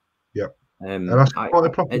Newborough. Yep. And that's what the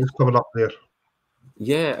property is coming up there.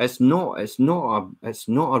 Yeah, it's not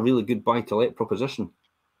a really good buy-to-let proposition.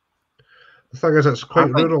 The thing is, it's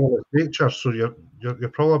quite rural in its nature, so you're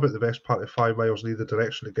probably about the best part of 5 miles in either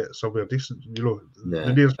direction to get somewhere decent. Yeah.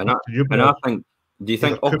 I think, do you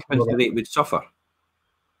think occupancy rate would suffer?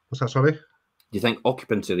 What's that, sorry? Do you think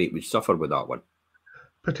occupancy rate would suffer with that one?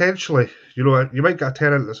 Potentially. You might get a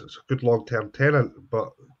tenant that's a good long-term tenant,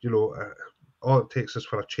 but, all it takes is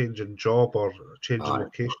for a change in job or a change in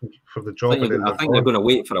location for the job. I think they're going to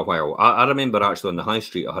wait for a while. I remember actually on the high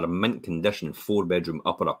street, I had a mint condition 4-bedroom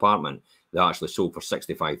upper apartment that actually sold for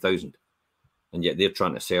 65,000, and yet they're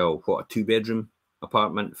trying to sell a 2-bedroom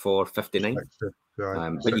apartment for 59.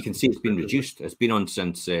 But you can see it's been reduced. It's been on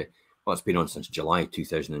since July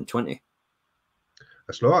 2020.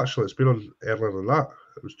 It's not actually. It's been on earlier than that.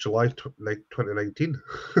 It was July 2019.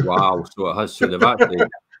 Wow. So it has. So they've actually.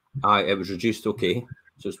 It was reduced. Okay.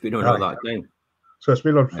 So it's been on all that time. So it's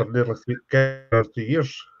been on for nearly 3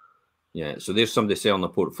 years. Yeah. So there's somebody selling a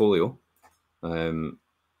portfolio. Now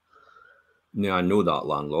I know that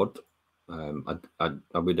landlord. I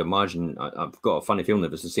would imagine. I've got a funny feeling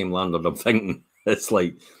if it's the same landlord I'm thinking. It's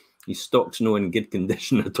like his stock's not in good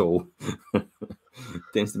condition at all.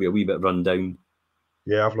 Tends to be a wee bit run down.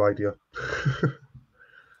 Yeah, I've no idea.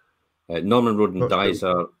 Norman Road and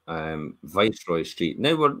Dyser, Viceroy Street.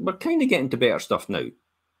 Now we're kind of getting to better stuff now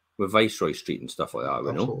with Viceroy Street and stuff like that.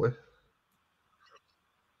 Absolutely.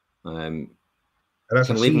 And that's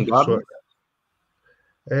Leven Gardens.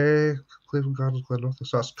 Leven Gardens, Glennorth.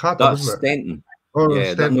 So that's Cadden, isn't it? Stanton. Oh,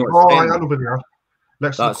 yeah, Stanton. I know where they are.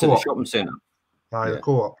 Next to the Co-op. In the shopping centre. The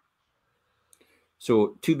Co-op.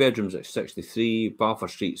 So 2 bedrooms at 63, Balfour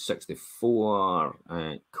Street 64,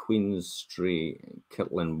 Queen Street,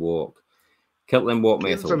 Kirtland Walk. Kirtland Walk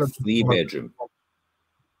Method, 3 bedroom.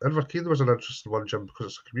 Inverkeithing was an interesting one, Jim, because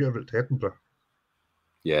it's a commuter route to Edinburgh.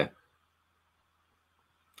 Yeah.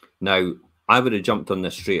 Now, I would have jumped on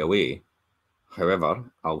this straight away. However,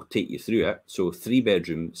 I'll take you through it. So 3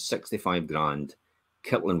 bedroom, 65 grand,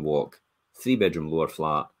 Kirtland Walk, 3 bedroom lower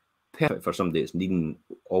flat. Perfect for somebody that's needing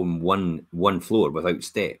on one floor without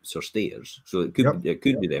steps or stairs. So it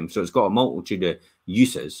could be them. So it's got a multitude of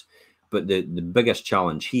uses, but the biggest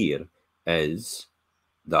challenge here is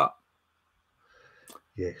that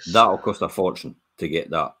that'll cost a fortune to get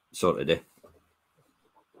that sorted.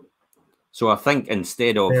 So I think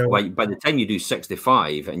instead of by the time you do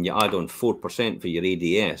 65 and you add on 4% for your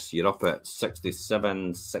ADS, you're up at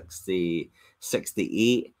 67, 60,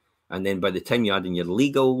 68. And then by the time you add in your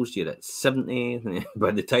legals, you're at 70. And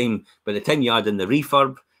by the time you add in the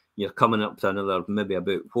refurb, you're coming up to another maybe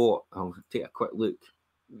about what? I'll take a quick look.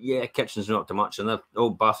 Yeah, kitchen's not too much, and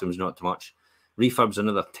bathroom's not too much. Refurb's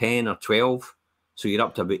another 10 or 12. So you're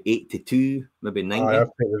up to about 82, maybe 90. I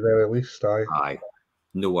think the very least. Aye,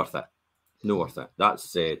 no worth it. No worth it.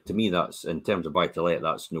 That's to me. That's in terms of buy to let.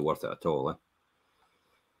 That's no worth it at all.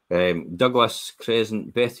 Douglas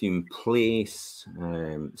Crescent, Bethune Place,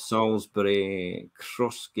 Salisbury,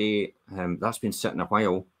 Crossgate. That's been sitting a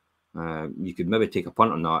while. You could maybe take a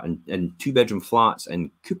punt on that. And 2-bedroom flats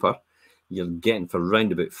in Cooper, you're getting for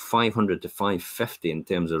around about 500 to 550 in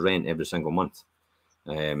terms of rent every single month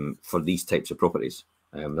for these types of properties.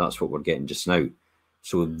 That's what we're getting just now.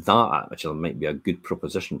 So that actually might be a good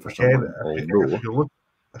proposition for someone.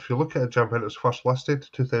 If you look at it, Jim, when it was first listed,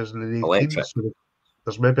 2018. Electric.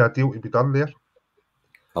 there's maybe a deal to be done there.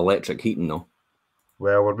 Electric heating, though.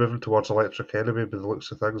 Well, we're moving towards electric anyway, by the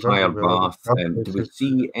looks of things. Higher bath. Do we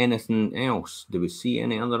see anything else? Do we see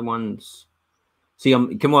any other ones? See,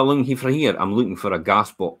 come on, looking for here. I'm looking for a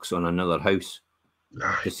gas box on another house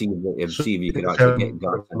to see if you could actually get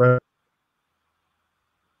gas in.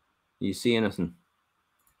 You see anything?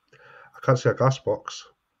 I can't see a gas box.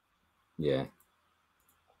 Yeah.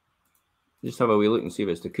 Just have a wee look and see if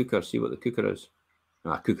it's the cooker. See what the cooker is.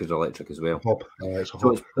 Cooker's electric as well. It's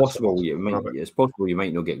possible it's possible you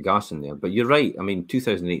might not get gas in there, but you're right. I mean,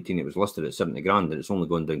 2018 it was listed at 70 grand, and it's only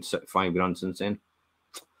gone down to 5 grand since then.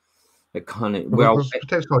 It can't. Well, there's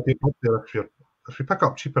potentially a deal up there if you pick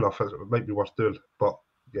up cheap enough, it might be worth doing. But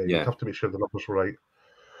yeah, you have to make sure the numbers are right.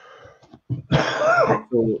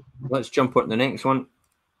 So let's jump on to the next one.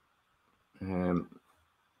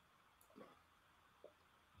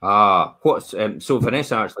 So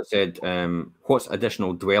Vanessa actually said, what's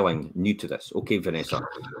additional dwelling new to this? Okay, Vanessa,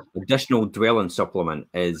 additional dwelling supplement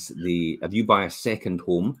is if you buy a second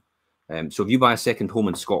home. So if you buy a second home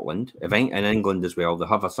in Scotland, in England as well, they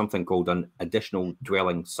have something called an additional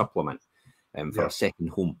dwelling supplement for a second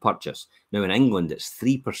home purchase. Now in England, it's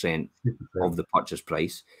 3% of the purchase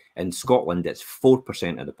price. In Scotland, it's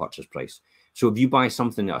 4% of the purchase price. So if you buy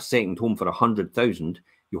something at a second home for 100,000,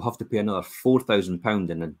 you'll have to pay another £4,000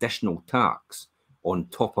 in additional tax on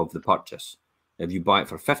top of the purchase. If you buy it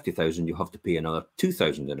for 50,000, you have to pay another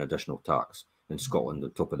 2,000 in additional tax in Scotland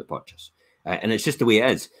on top of the purchase. And it's just the way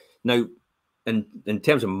it is. Now, in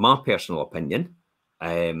terms of my personal opinion,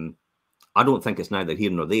 I don't think it's neither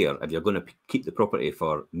here nor there if you're going to keep the property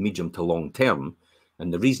for medium to long term.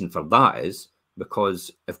 And the reason for that is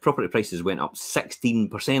because if property prices went up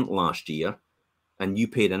 16% last year, and you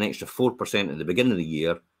paid an extra 4% at the beginning of the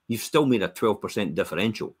year, you've still made a 12%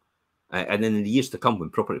 differential. And then in the years to come,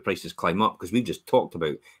 when property prices climb up, because we've just talked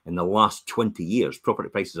about in the last 20 years, property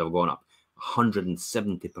prices have gone up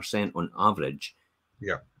 170% on average.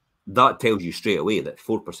 Yeah. That tells you straight away that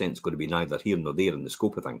 4% is going to be neither here nor there in the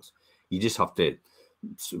scope of things. You just have to,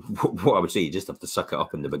 what I would say, you just have to suck it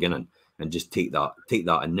up in the beginning and just take that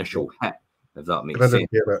initial hit, if that makes sense,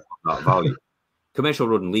 that value. Commercial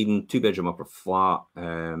road in Leiden, 2-bedroom upper flat.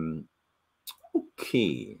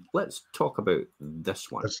 Okay, let's talk about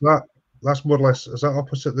this one. That's more or less, is that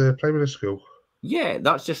opposite the primary school? Yeah,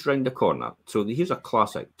 that's just round the corner. So here's a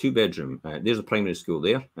classic 2-bedroom. There's a primary school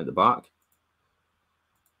there at the back.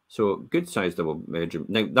 So good sized double bedroom.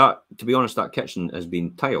 Now that, to be honest, that kitchen has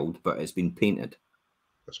been tiled, but it's been painted.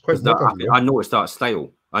 It's quite modern, yeah. I noticed that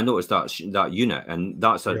style. I noticed that unit, and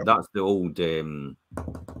that's the old.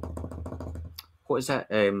 What is that?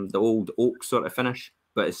 The old oak sort of finish,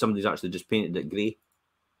 but somebody's actually just painted it grey.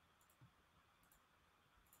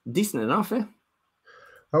 Decent enough, eh?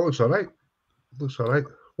 That looks all right. What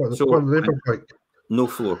are the neighbours like? No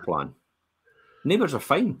floor plan. Neighbours are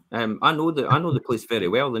fine. I know the place very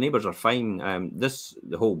well. The neighbours are fine.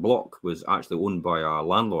 The whole block was actually owned by a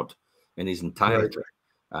landlord in his entirety.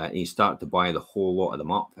 Right. He started to buy the whole lot of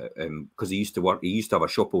them up because he used to have a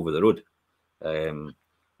shop over the road.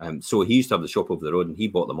 So he used to have the shop over the road, and he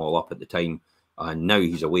bought them all up at the time. And now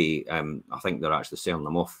he's away. I think they're actually selling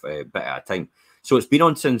them off a bit at a time. So it's been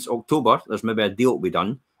on since October. There's maybe a deal to be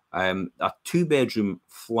done. A 2-bedroom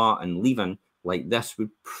flat in Leiden like this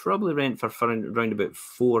would probably rent for around about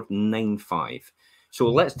 495. So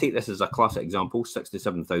let's take this as a classic example,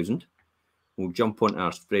 67,000. We'll jump onto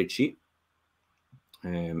our spreadsheet.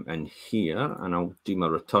 And here, and I'll do my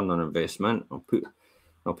return on investment.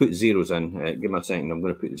 I'll put zeros in. Give me a second. I'm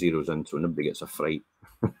going to put zeros in so nobody gets a fright.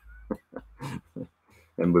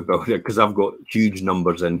 And we build it because I've got huge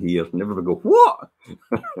numbers in here. And everybody go, what?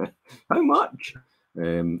 How much?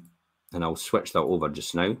 And I'll switch that over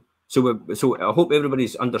just now. So I hope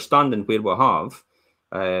everybody's understanding where we have.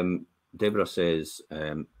 Deborah says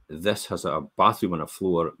this has a bathroom on a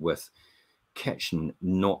floor with kitchen,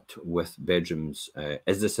 not with bedrooms.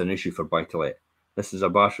 Is this an issue for buy-to-let? This is a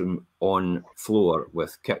bathroom on floor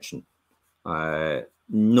with kitchen.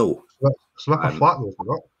 No. It's like a flat, though, is it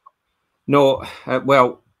not? No.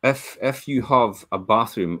 Well, if you have a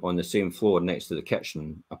bathroom on the same floor next to the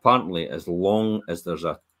kitchen, apparently as long as there's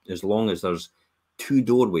 2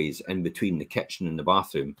 doorways in between the kitchen and the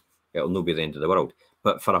bathroom, it'll not be the end of the world.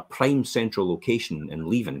 But for a prime central location in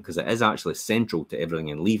Leiden, because it is actually central to everything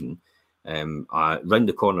in Leiden, round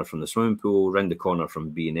the corner from the swimming pool, round the corner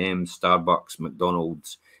from B&M, Starbucks,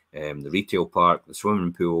 McDonald's, the retail park, the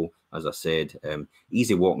swimming pool, as I said,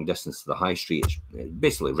 easy walking distance to the high street. It's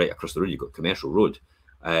basically right across the road. You've got Commercial Road,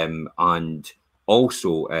 and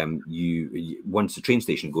also you once the train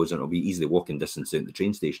station goes in, it'll be easily walking distance out the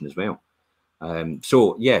train station as well.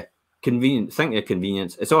 So yeah, convenient. Think of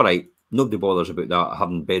convenience. It's all right. Nobody bothers about that,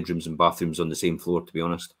 having bedrooms and bathrooms on the same floor, to be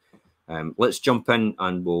honest. Let's jump in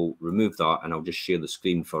and we'll remove that, and I'll just share the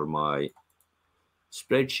screen for my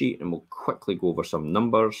spreadsheet, and we'll quickly go over some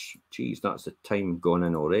numbers. Geez, that's the time gone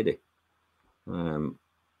in already.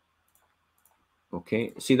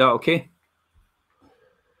 Okay, see that okay?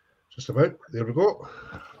 Just about. There we go.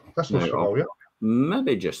 That's not familiar.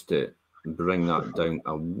 Maybe just to bring that down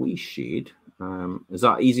a wee shade. Is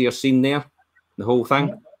that easier seen there? The whole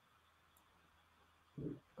thing?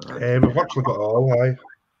 We've actually got it all, aye.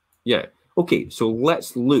 Yeah. Okay, so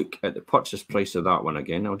let's look at the purchase price of that one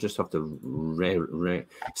again. I'll just have to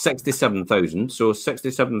 67,000. So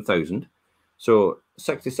 67,000. So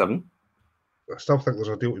 67. I still think there's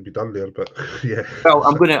a deal to be done there, but yeah. Well,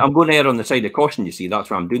 I'm going to err on the side of caution. You see, that's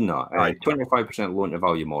why I'm doing that. 25% loan to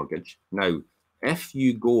value mortgage. Now, if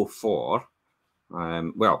you go for,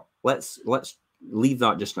 well, let's leave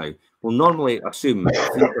that just now. We'll normally assume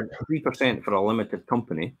 3% for a limited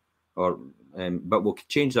company, or but we'll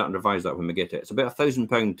change that and revise that when we get it. It's about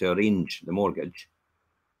 £1,000 to arrange the mortgage.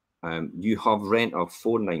 You have rent of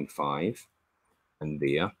 495 in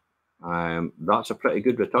there. That's a pretty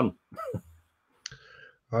good return.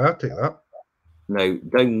 I'll take that. Now,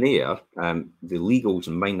 down there, the legals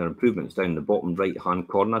and minor improvements down the bottom right-hand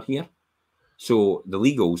corner here. So the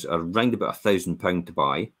legals are around about £1,000 to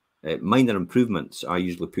buy. Minor improvements, I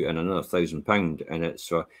usually put in another £1,000, and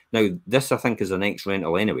it's now this I think is an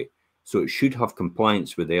ex-rental anyway, so it should have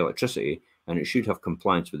compliance with the electricity, and it should have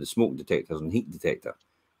compliance with the smoke detectors and heat detector.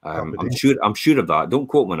 I'm sure of that. Don't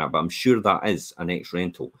quote me on that, but I'm sure that is an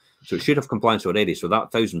ex-rental. So it should have compliance already. So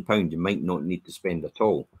that £1,000 you might not need to spend at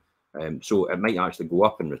all. So it might actually go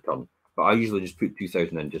up in return. But I usually just put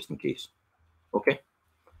 2,000 in just in case. Okay.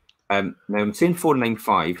 Now I'm saying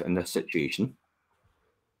 495 in this situation.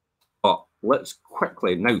 But let's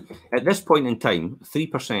quickly now at this point in time,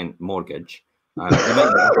 3% mortgage. You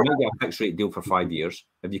might get a fixed rate deal for 5 years.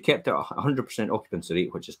 If you kept it 100% occupancy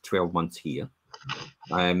rate, which is 12 months here,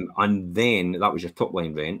 and then that was your top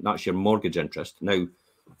line rent, that's your mortgage interest. Now,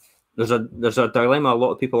 there's a dilemma. A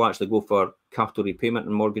lot of people actually go for capital repayment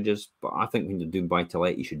and mortgages, but I think when you're doing buy to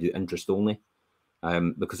let, you should do interest only,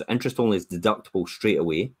 because interest only is deductible straight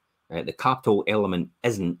away. The capital element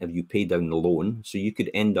isn't if you pay down the loan, so you could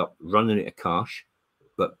end up running out of cash,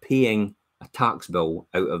 but paying a tax bill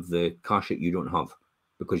out of the cash that you don't have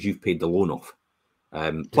because you've paid the loan off.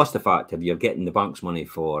 Plus the fact if you're getting the bank's money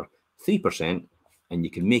for 3% and you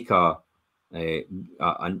can make a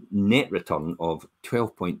net return of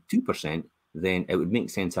 12.2%, then it would make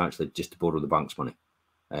sense actually just to borrow the bank's money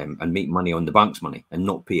and make money on the bank's money and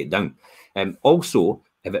not pay it down. Also,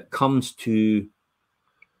 if it comes to,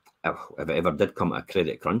 if it ever did come to a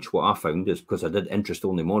credit crunch, what I found is because I did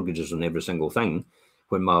interest-only mortgages on every single thing,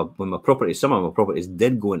 when my properties, some of my properties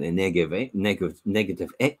did go into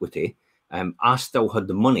negative equity, I still had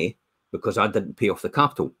the money because I didn't pay off the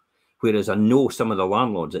capital. Whereas I know some of the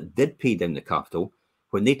landlords that did pay down the capital,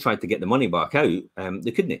 when they tried to get the money back out,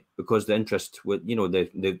 they couldn't, because the interest,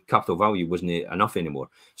 the capital value wasn't enough anymore.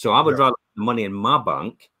 So I would rather have the money in my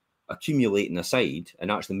bank accumulating aside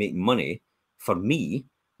and actually making money for me,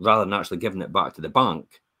 rather than actually giving it back to the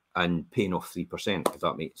bank and paying off 3%. If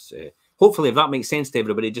that makes, hopefully, if that makes sense to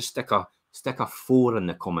everybody, just stick a 4 in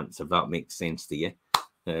the comments if that makes sense to you.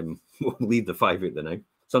 We'll leave the 5 out there now.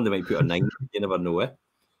 Somebody might put a 9. You never know it.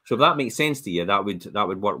 So if that makes sense to you, that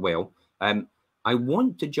would work well. I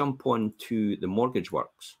want to jump on to the mortgage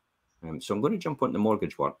works. So I'm going to jump on the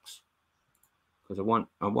mortgage works because I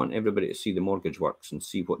want everybody to see the mortgage works and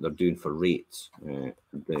see what they're doing for rates.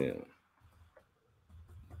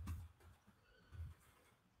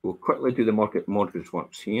 We'll quickly do the mortgage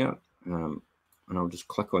works here, and I'll just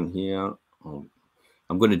click on here.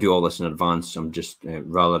 I'm going to do all this in advance. I'm just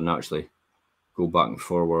rather than actually go back and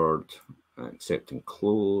forward, accept and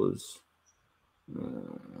close.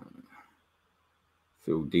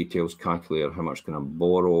 Full details calculator. How much can I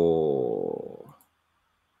borrow?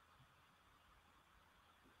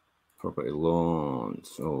 Property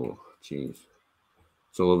loans. Oh, geez,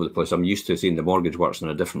 it's all over the place. I'm used to seeing the mortgage works in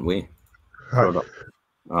a different way. I'm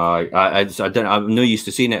no used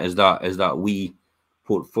to seeing it as that wee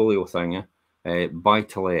portfolio thing. Buy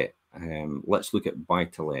to let. Let's look at buy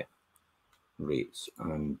to let rates,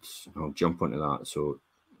 and I'll jump onto that. So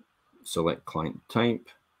select client type.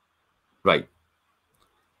 Right.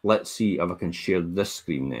 Let's see if I can share this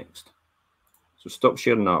screen next. So stop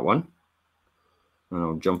sharing that one, and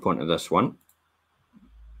I'll jump onto this one,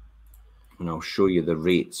 and I'll show you the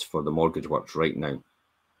rates for the mortgage works right now.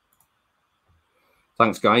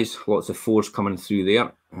 Thanks, guys. Lots of 4s coming through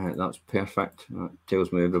there. That's perfect. That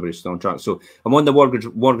tells me everybody's still on track. So I'm on the mortgage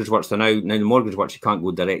works now. Now the mortgage works, you can't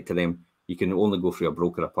go direct to them. You can only go through a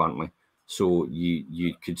broker apparently. So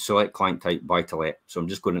you could select client type buy to let. So I'm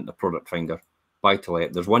just going into the product finder, buy to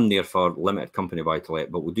let. There's one there for limited company buy to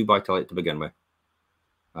let, but we'll do buy to let to begin with.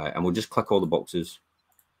 And we'll just click all the boxes.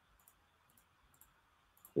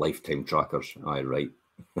 Lifetime trackers. Aye, right.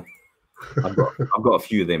 I've got a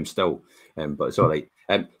few of them still, but it's all right.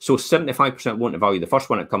 So 75% loan to value. The first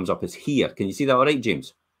one that comes up is here. Can you see that all right,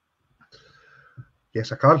 James?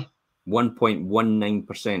 Yes, I can.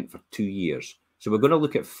 1.19% for 2 years. So we're going to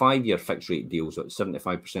look at 5-year fixed rate deals at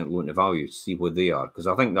 75% loan to value to see what they are, because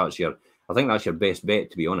I think that's your best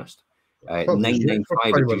bet, to be honest.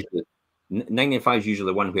 995 is usually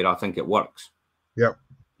the one where I think it works. Yep.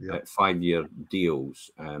 At 5-year deals.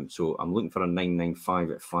 So I'm looking for a 995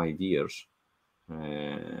 at 5 years.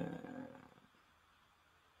 There's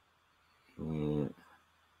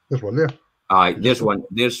one there. Aye, there's one.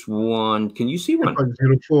 There's one. Can you see one?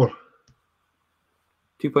 2.04.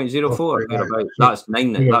 2.04. Oh, that's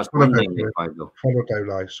 195 though. Further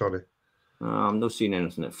down, aye, sorry. I'm not seeing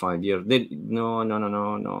anything at 5 years.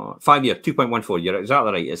 No. 5 year, 2.14. You're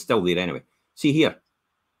exactly right. It's still there anyway. See here.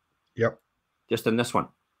 Yep. Just in this one.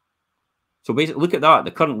 So basically, look at that.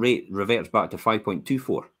 The current rate reverts back to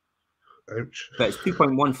 5.24. Ouch. But it's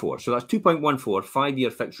 2.14. So that's 2.14, 5-year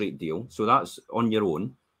fixed rate deal. So that's on your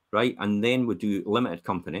own, right? And then we do limited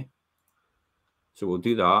company. So we'll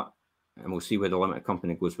do that, and we'll see where the limited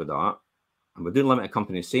company goes with that. And we're doing limited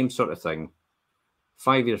company, same sort of thing.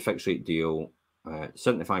 5-year fixed rate deal,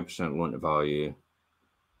 75% loan to value,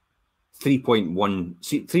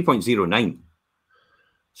 3.09.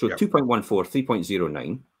 So yep. 2.14,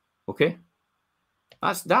 3.09. Okay.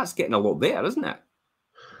 That's getting a lot better, isn't it?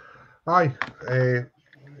 Aye.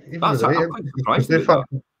 That's I'm quite surprised about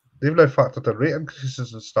that. They've now factored in rate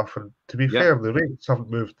increases and stuff, and to be fair, the rates haven't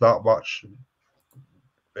moved that much.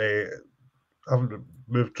 Haven't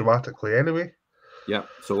moved dramatically anyway. Yeah.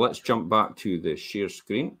 So let's jump back to the share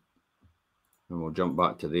screen, and we'll jump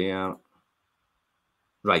back to there.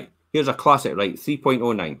 Right. Here's a classic. Right.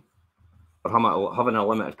 3.09 for having a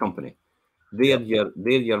limited company. There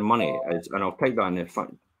your money is, and I'll type that in there,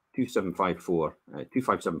 2574,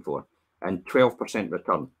 and 12%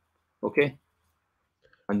 return. Okay.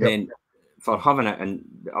 And then for having it, and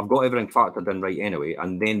I've got everything factored in right anyway,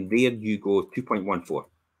 and then there you go, 2.14. Look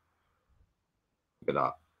at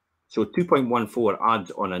that. So 2.14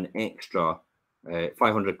 adds on an extra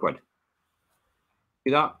 500 quid.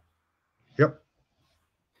 See that? Yep.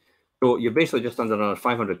 So you're basically just under another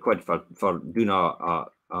 500 quid for doing a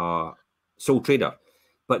sole trader.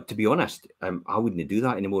 But to be honest, I wouldn't do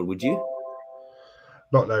that anymore, would you?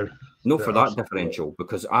 Not now. No, for that differential,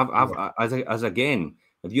 because as again,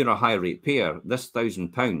 if you're a high rate payer, this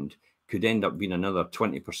 £1,000 could end up being another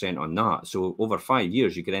 20% on that. So over 5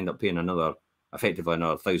 years, you could end up paying effectively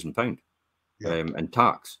another £1,000 in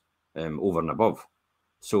tax over and above.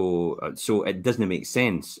 So it doesn't make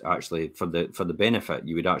sense actually for the benefit.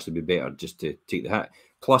 You would actually be better just to take the hit.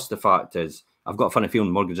 Plus the fact is, I've got a funny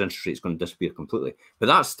feeling mortgage interest rate is going to disappear completely. But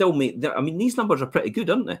that's still these numbers are pretty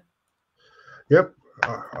good, aren't they? Yep,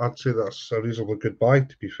 I'd say that's a reasonably good buy,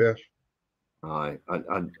 to be fair. I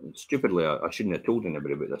stupidly, I shouldn't have told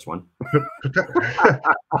anybody about this one.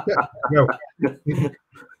 No,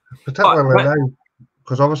 particularly now,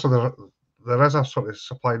 because obviously there is a sort of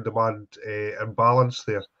supply and demand imbalance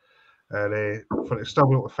there, and for it still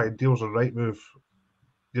be able to find deals on Rightmove,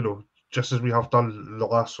 just as we have done in the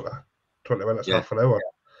last sort of 20 minutes, half an hour,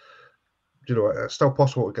 it's still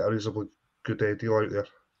possible to get a reasonably good deal out there.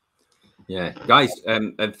 Yeah, guys,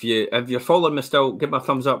 if you're following me still, give me a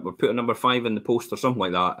thumbs up or put a number 5 in the post or something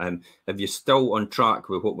like that. If you're still on track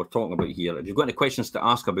with what we're talking about here, if you've got any questions to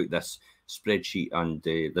ask about this spreadsheet and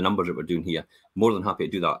the numbers that we're doing here, more than happy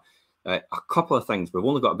to do that. A couple of things. We've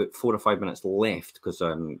only got about 4 or 5 minutes left, because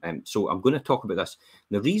so I'm going to talk about this.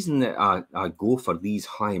 The reason that I go for these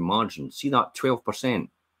high margins, see that 12%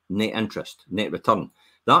 net interest, net return,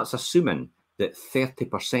 that's assuming that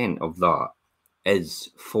 30% of that is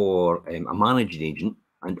for a managing agent,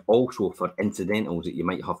 and also for incidentals that you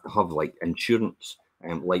might have to have, like insurance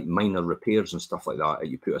and like minor repairs and stuff like that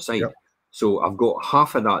you put aside. Yep. So I've got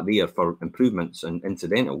half of that there for improvements and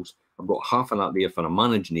incidentals. I've got half of that there for a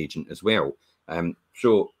managing agent as well.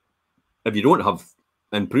 So if you don't have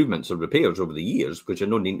improvements or repairs over the years because you're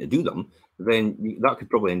not needing to do them, then that could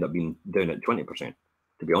probably end up being down at 20%,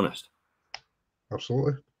 to be honest.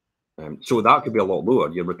 Absolutely. So that could be a lot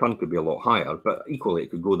lower. Your return could be a lot higher, but equally it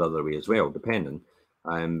could go the other way as well, depending.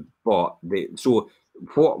 So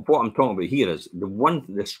what I'm talking about here is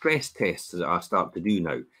the stress tests that I start to do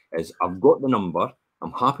now is I've got the number,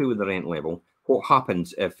 I'm happy with the rent level. What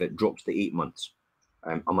happens if it drops to 8 months?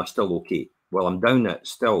 Am I still okay? Well, I'm down at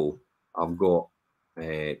still. I've got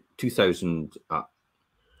 2,000.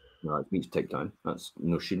 No, it needs to take down. That's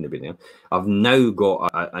no, shouldn't have been there. I've now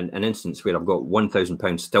got an instance where I've got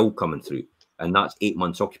 £1,000 still coming through, and that's 8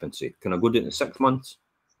 months occupancy. Can I go down to 6 months?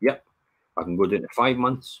 Yep. I can go down to 5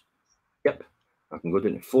 months. Yep. I can go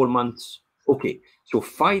down to 4 months. Okay. So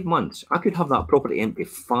 5 months, I could have that property empty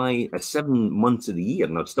 7 months of the year,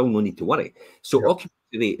 and I'd still no need to worry. So yep.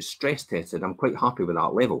 Occupancy rate is stress tested. I'm quite happy with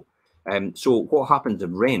that level. So what happens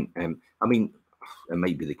in rent? I mean, it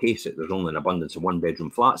might be the case that there's only an abundance of 1-bedroom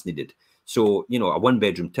flats needed. So, you know, a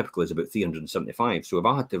 1-bedroom typically is about 375. So if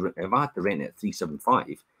I had to rent it at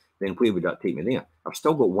 375, then where would that take me there? I've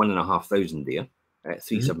still got 1,500 there at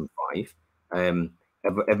 375.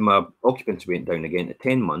 If my occupancy went down again to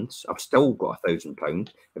 10 months, I've still got £1,000.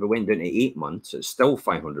 If it went down to 8 months, it's still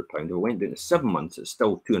 £500. If it went down to 7 months, it's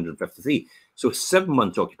still 253. So 7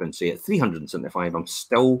 months occupancy at 375, I'm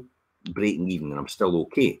still breaking even and I'm still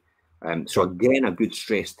okay. So again, a good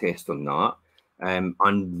stress test on that.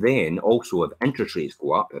 And then also if interest rates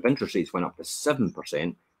go up, if interest rates went up to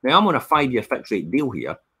 7%, now I'm on a 5-year fixed rate deal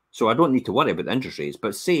here, so I don't need to worry about the interest rates.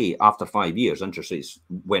 But say after 5 years, interest rates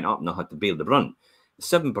went up and I had to bear the brunt.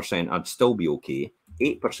 7%, I'd still be okay.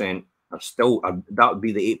 8%, that would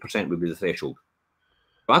be the 8% would be the threshold.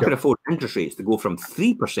 But I could afford interest rates to go from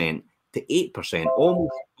 3% to 8%,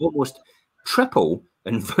 almost triple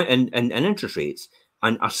in interest rates,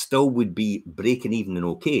 and I still would be breaking even and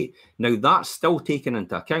okay. Now, that's still taken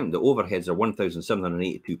into account. The overheads are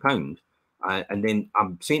 £1,782. And then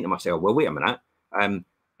I'm saying to myself, well, wait a minute.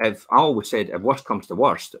 If I always said, if worst comes to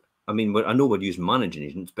worst, I mean, I know we're using managing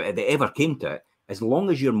agents, but if it ever came to it, as long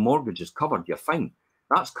as your mortgage is covered, you're fine.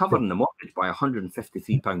 That's covering the mortgage by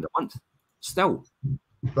 £153 a month. Still.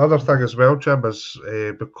 The other thing as well, Jim, is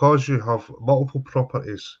because you have multiple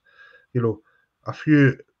properties, you know, a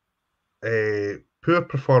few poor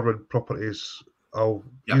performing properties will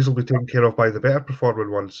easily be taken care of by the better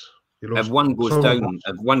performing ones. You know, if one goes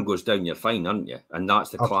down, you're fine, aren't you? And that's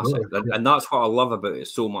the classic. And that's what I love about it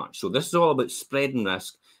so much. So this is all about spreading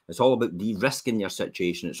risk. It's all about de-risking your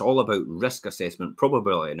situation. It's all about risk assessment,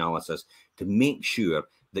 probability analysis to make sure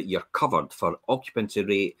that you're covered for occupancy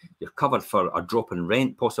rate, you're covered for a drop in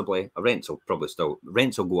rent, possibly. Rents will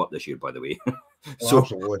go up this year, by the way. So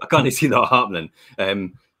absolutely. I can't see that happening.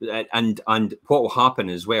 And what will happen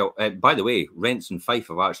as well, by the way, rents in Fife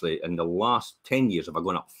have actually, in the last 10 years, have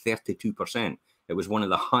gone up 32%. It was one of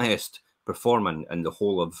the highest performing in the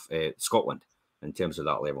whole of Scotland in terms of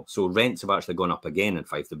that level. So rents have actually gone up again in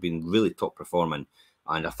Fife. They've been really top performing,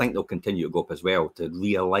 and I think they'll continue to go up as well to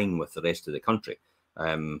realign with the rest of the country.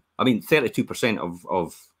 I mean, 32% of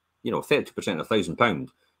 £1,000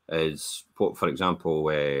 is, for example,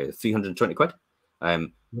 320 quid.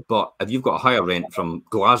 But if you've got a higher rent from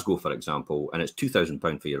Glasgow, for example, and it's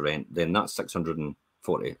 £2,000 for your rent, then that's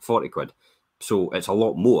 640 quid. So it's a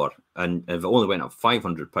lot more. And if it only went up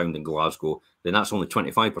 £500 in Glasgow, then that's only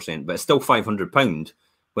 25%. But it's still £500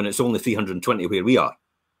 when it's only 320 where we are.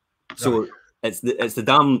 So it's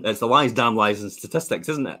the lies, damn lies, and statistics,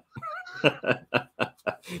 isn't it?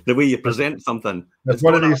 The way you present something, it's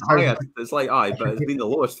one of these things. It's like, but it's been the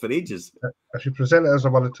lowest for ages. If you present it as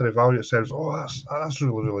a monetary value, it says, "Oh, that's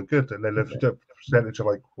really, really good," and then if you do a percentage,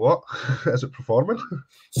 you're like, "What is it performing?"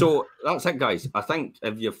 So that's it, guys. I think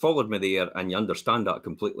if you've followed me there and you understand that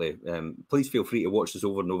completely, please feel free to watch this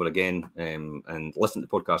over and over again and listen to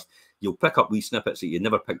the podcast. You'll pick up wee snippets that you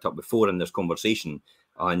never picked up before in this conversation,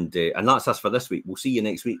 and that's us for this week. We'll see you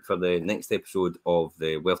next week for the next episode of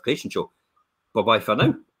the Wealth Creation Show. Bye-bye for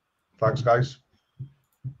now. Thanks, guys.